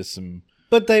get into some.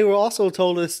 But they were also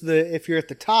told us that if you're at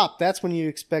the top, that's when you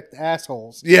expect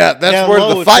assholes. Yeah, that's down where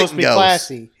low, the fighting goes.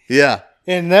 Classy. Yeah.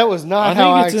 And that was not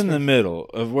how I think it's in the middle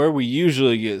of where we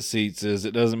usually get seats. Is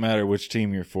it doesn't matter which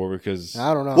team you're for because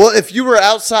I don't know. Well, if you were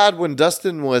outside when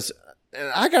Dustin was,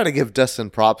 and I got to give Dustin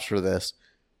props for this.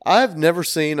 I've never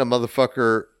seen a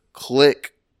motherfucker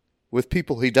click with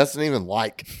people he doesn't even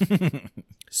like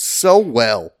so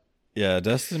well. Yeah,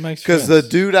 Dustin makes because the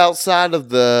dude outside of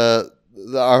the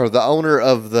owner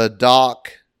of the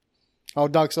dock. Oh,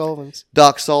 Doc Sullivan's.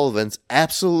 Doc Sullivan's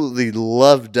absolutely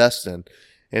loved Dustin.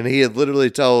 And he had literally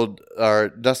told, or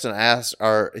Dustin asked,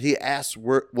 or he asked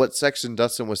what section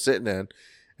Dustin was sitting in,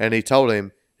 and he told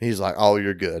him, he's like, "Oh,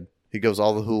 you're good." He goes,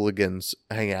 "All the hooligans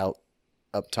hang out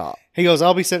up top." He goes,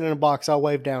 "I'll be sitting in a box. I'll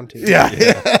wave down to you." Yeah.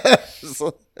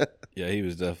 Yeah, he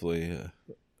was definitely a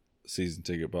season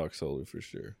ticket box holder for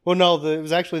sure. Well, no, it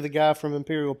was actually the guy from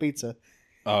Imperial Pizza.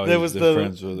 Oh, there was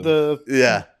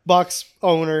the box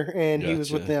owner, and he was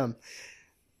with them.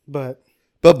 But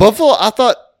Buffalo, I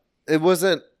thought. It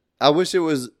wasn't. I wish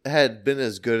it had been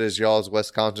as good as y'all's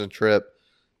Wisconsin trip.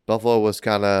 Buffalo was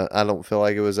kind of. I don't feel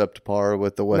like it was up to par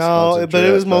with the Wisconsin. No, but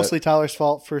it was mostly Tyler's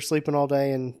fault for sleeping all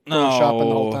day and shopping the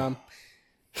whole time.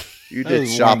 You did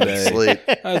shop and sleep.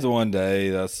 That was the one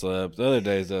day that I slept. The other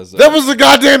days that was the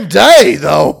goddamn day,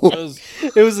 though.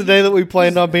 It was the day that we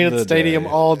planned on being at the stadium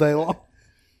all day long.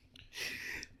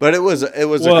 But it was a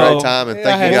great time, and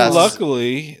thank you guys.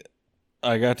 Luckily,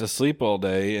 I got to sleep all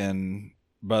day, and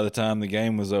by the time the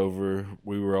game was over,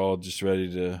 we were all just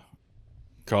ready to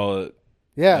call it.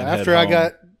 Yeah, after I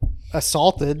got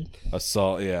assaulted.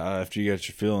 After you got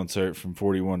your feelings hurt from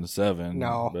 41-7.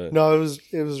 No,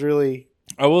 it was really.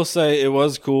 I will say it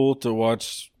was cool to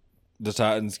watch the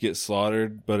Titans get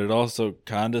slaughtered, but it also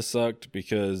kind of sucked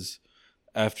because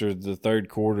after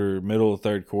the middle of the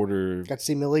third quarter, got to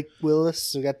see Malik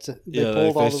Willis. We got to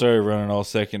they started running all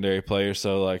secondary players,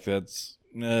 so like it's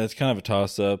kind of a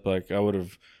toss up. Like I would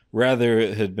have rather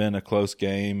it had been a close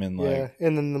game and and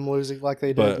then them losing like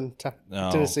they did in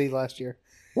Tennessee last year.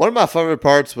 One of my favorite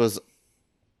parts was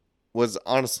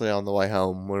honestly on the way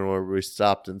home when we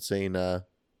stopped and seen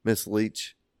Miss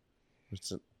Leach.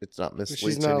 It's not Miss Leach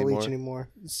anymore. She's not a Leach anymore.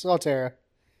 It's all Tara.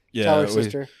 Yeah, Tyler's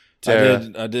sister. Tara.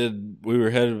 I did. We were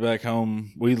headed back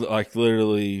home. We like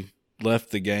literally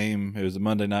left the game. It was a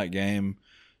Monday night game.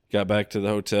 Got back to the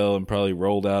hotel and probably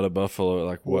rolled out of Buffalo at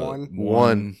like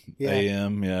 1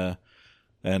 a.m. Yeah,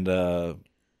 and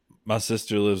my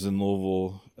sister lives in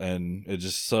Louisville, and it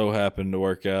just so happened to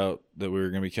work out that we were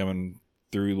going to be coming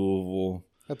through Louisville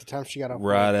At the time she got off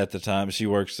right work. at the time. She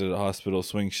works at a hospital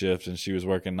swing shift, and she was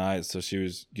working nights, so she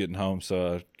was getting home.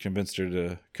 So I convinced her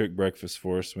to cook breakfast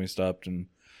for us. We stopped and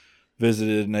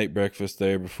visited and ate breakfast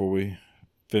there before we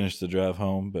finished the drive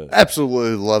home. But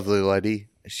Absolutely lovely lady.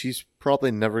 She's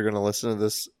probably never going to listen to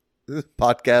this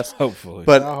podcast, hopefully,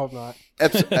 but I hope not.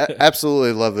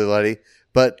 absolutely lovely lady.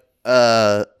 But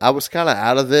I was kind of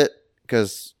out of it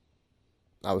because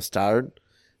I was tired.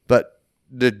 But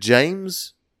did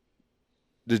James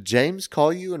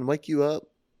call you and wake you up?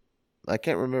 I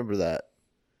can't remember that.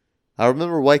 I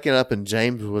remember waking up and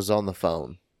James was on the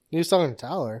phone. He was talking to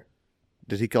Tyler.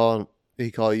 Did he call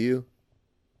you?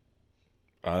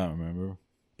 I don't remember.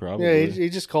 Probably. Yeah, he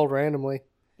just called randomly.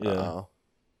 Yeah. Uh-oh.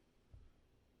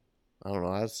 I don't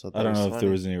know. I just thought that I don't was know if funny.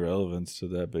 there was any relevance to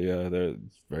that, but yeah, they're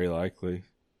very likely.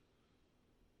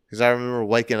 Because I remember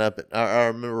waking up. I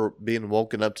remember being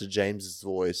woken up to James's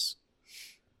voice.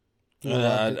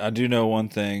 I do know one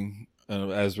thing.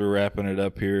 As we're wrapping it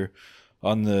up here,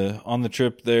 on the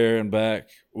trip there and back,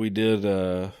 we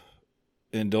did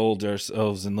indulge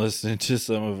ourselves in listening to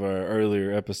some of our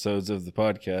earlier episodes of the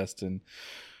podcast, and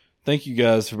thank you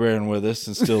guys for bearing with us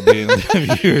and still being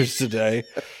the viewers today.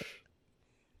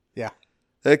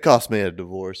 It cost me a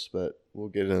divorce, but we'll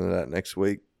get into that next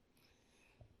week.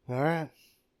 All right.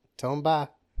 Tell him bye.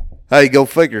 Hey, go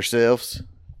fuck yourselves.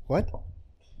 What?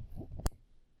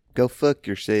 Go fuck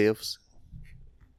yourselves.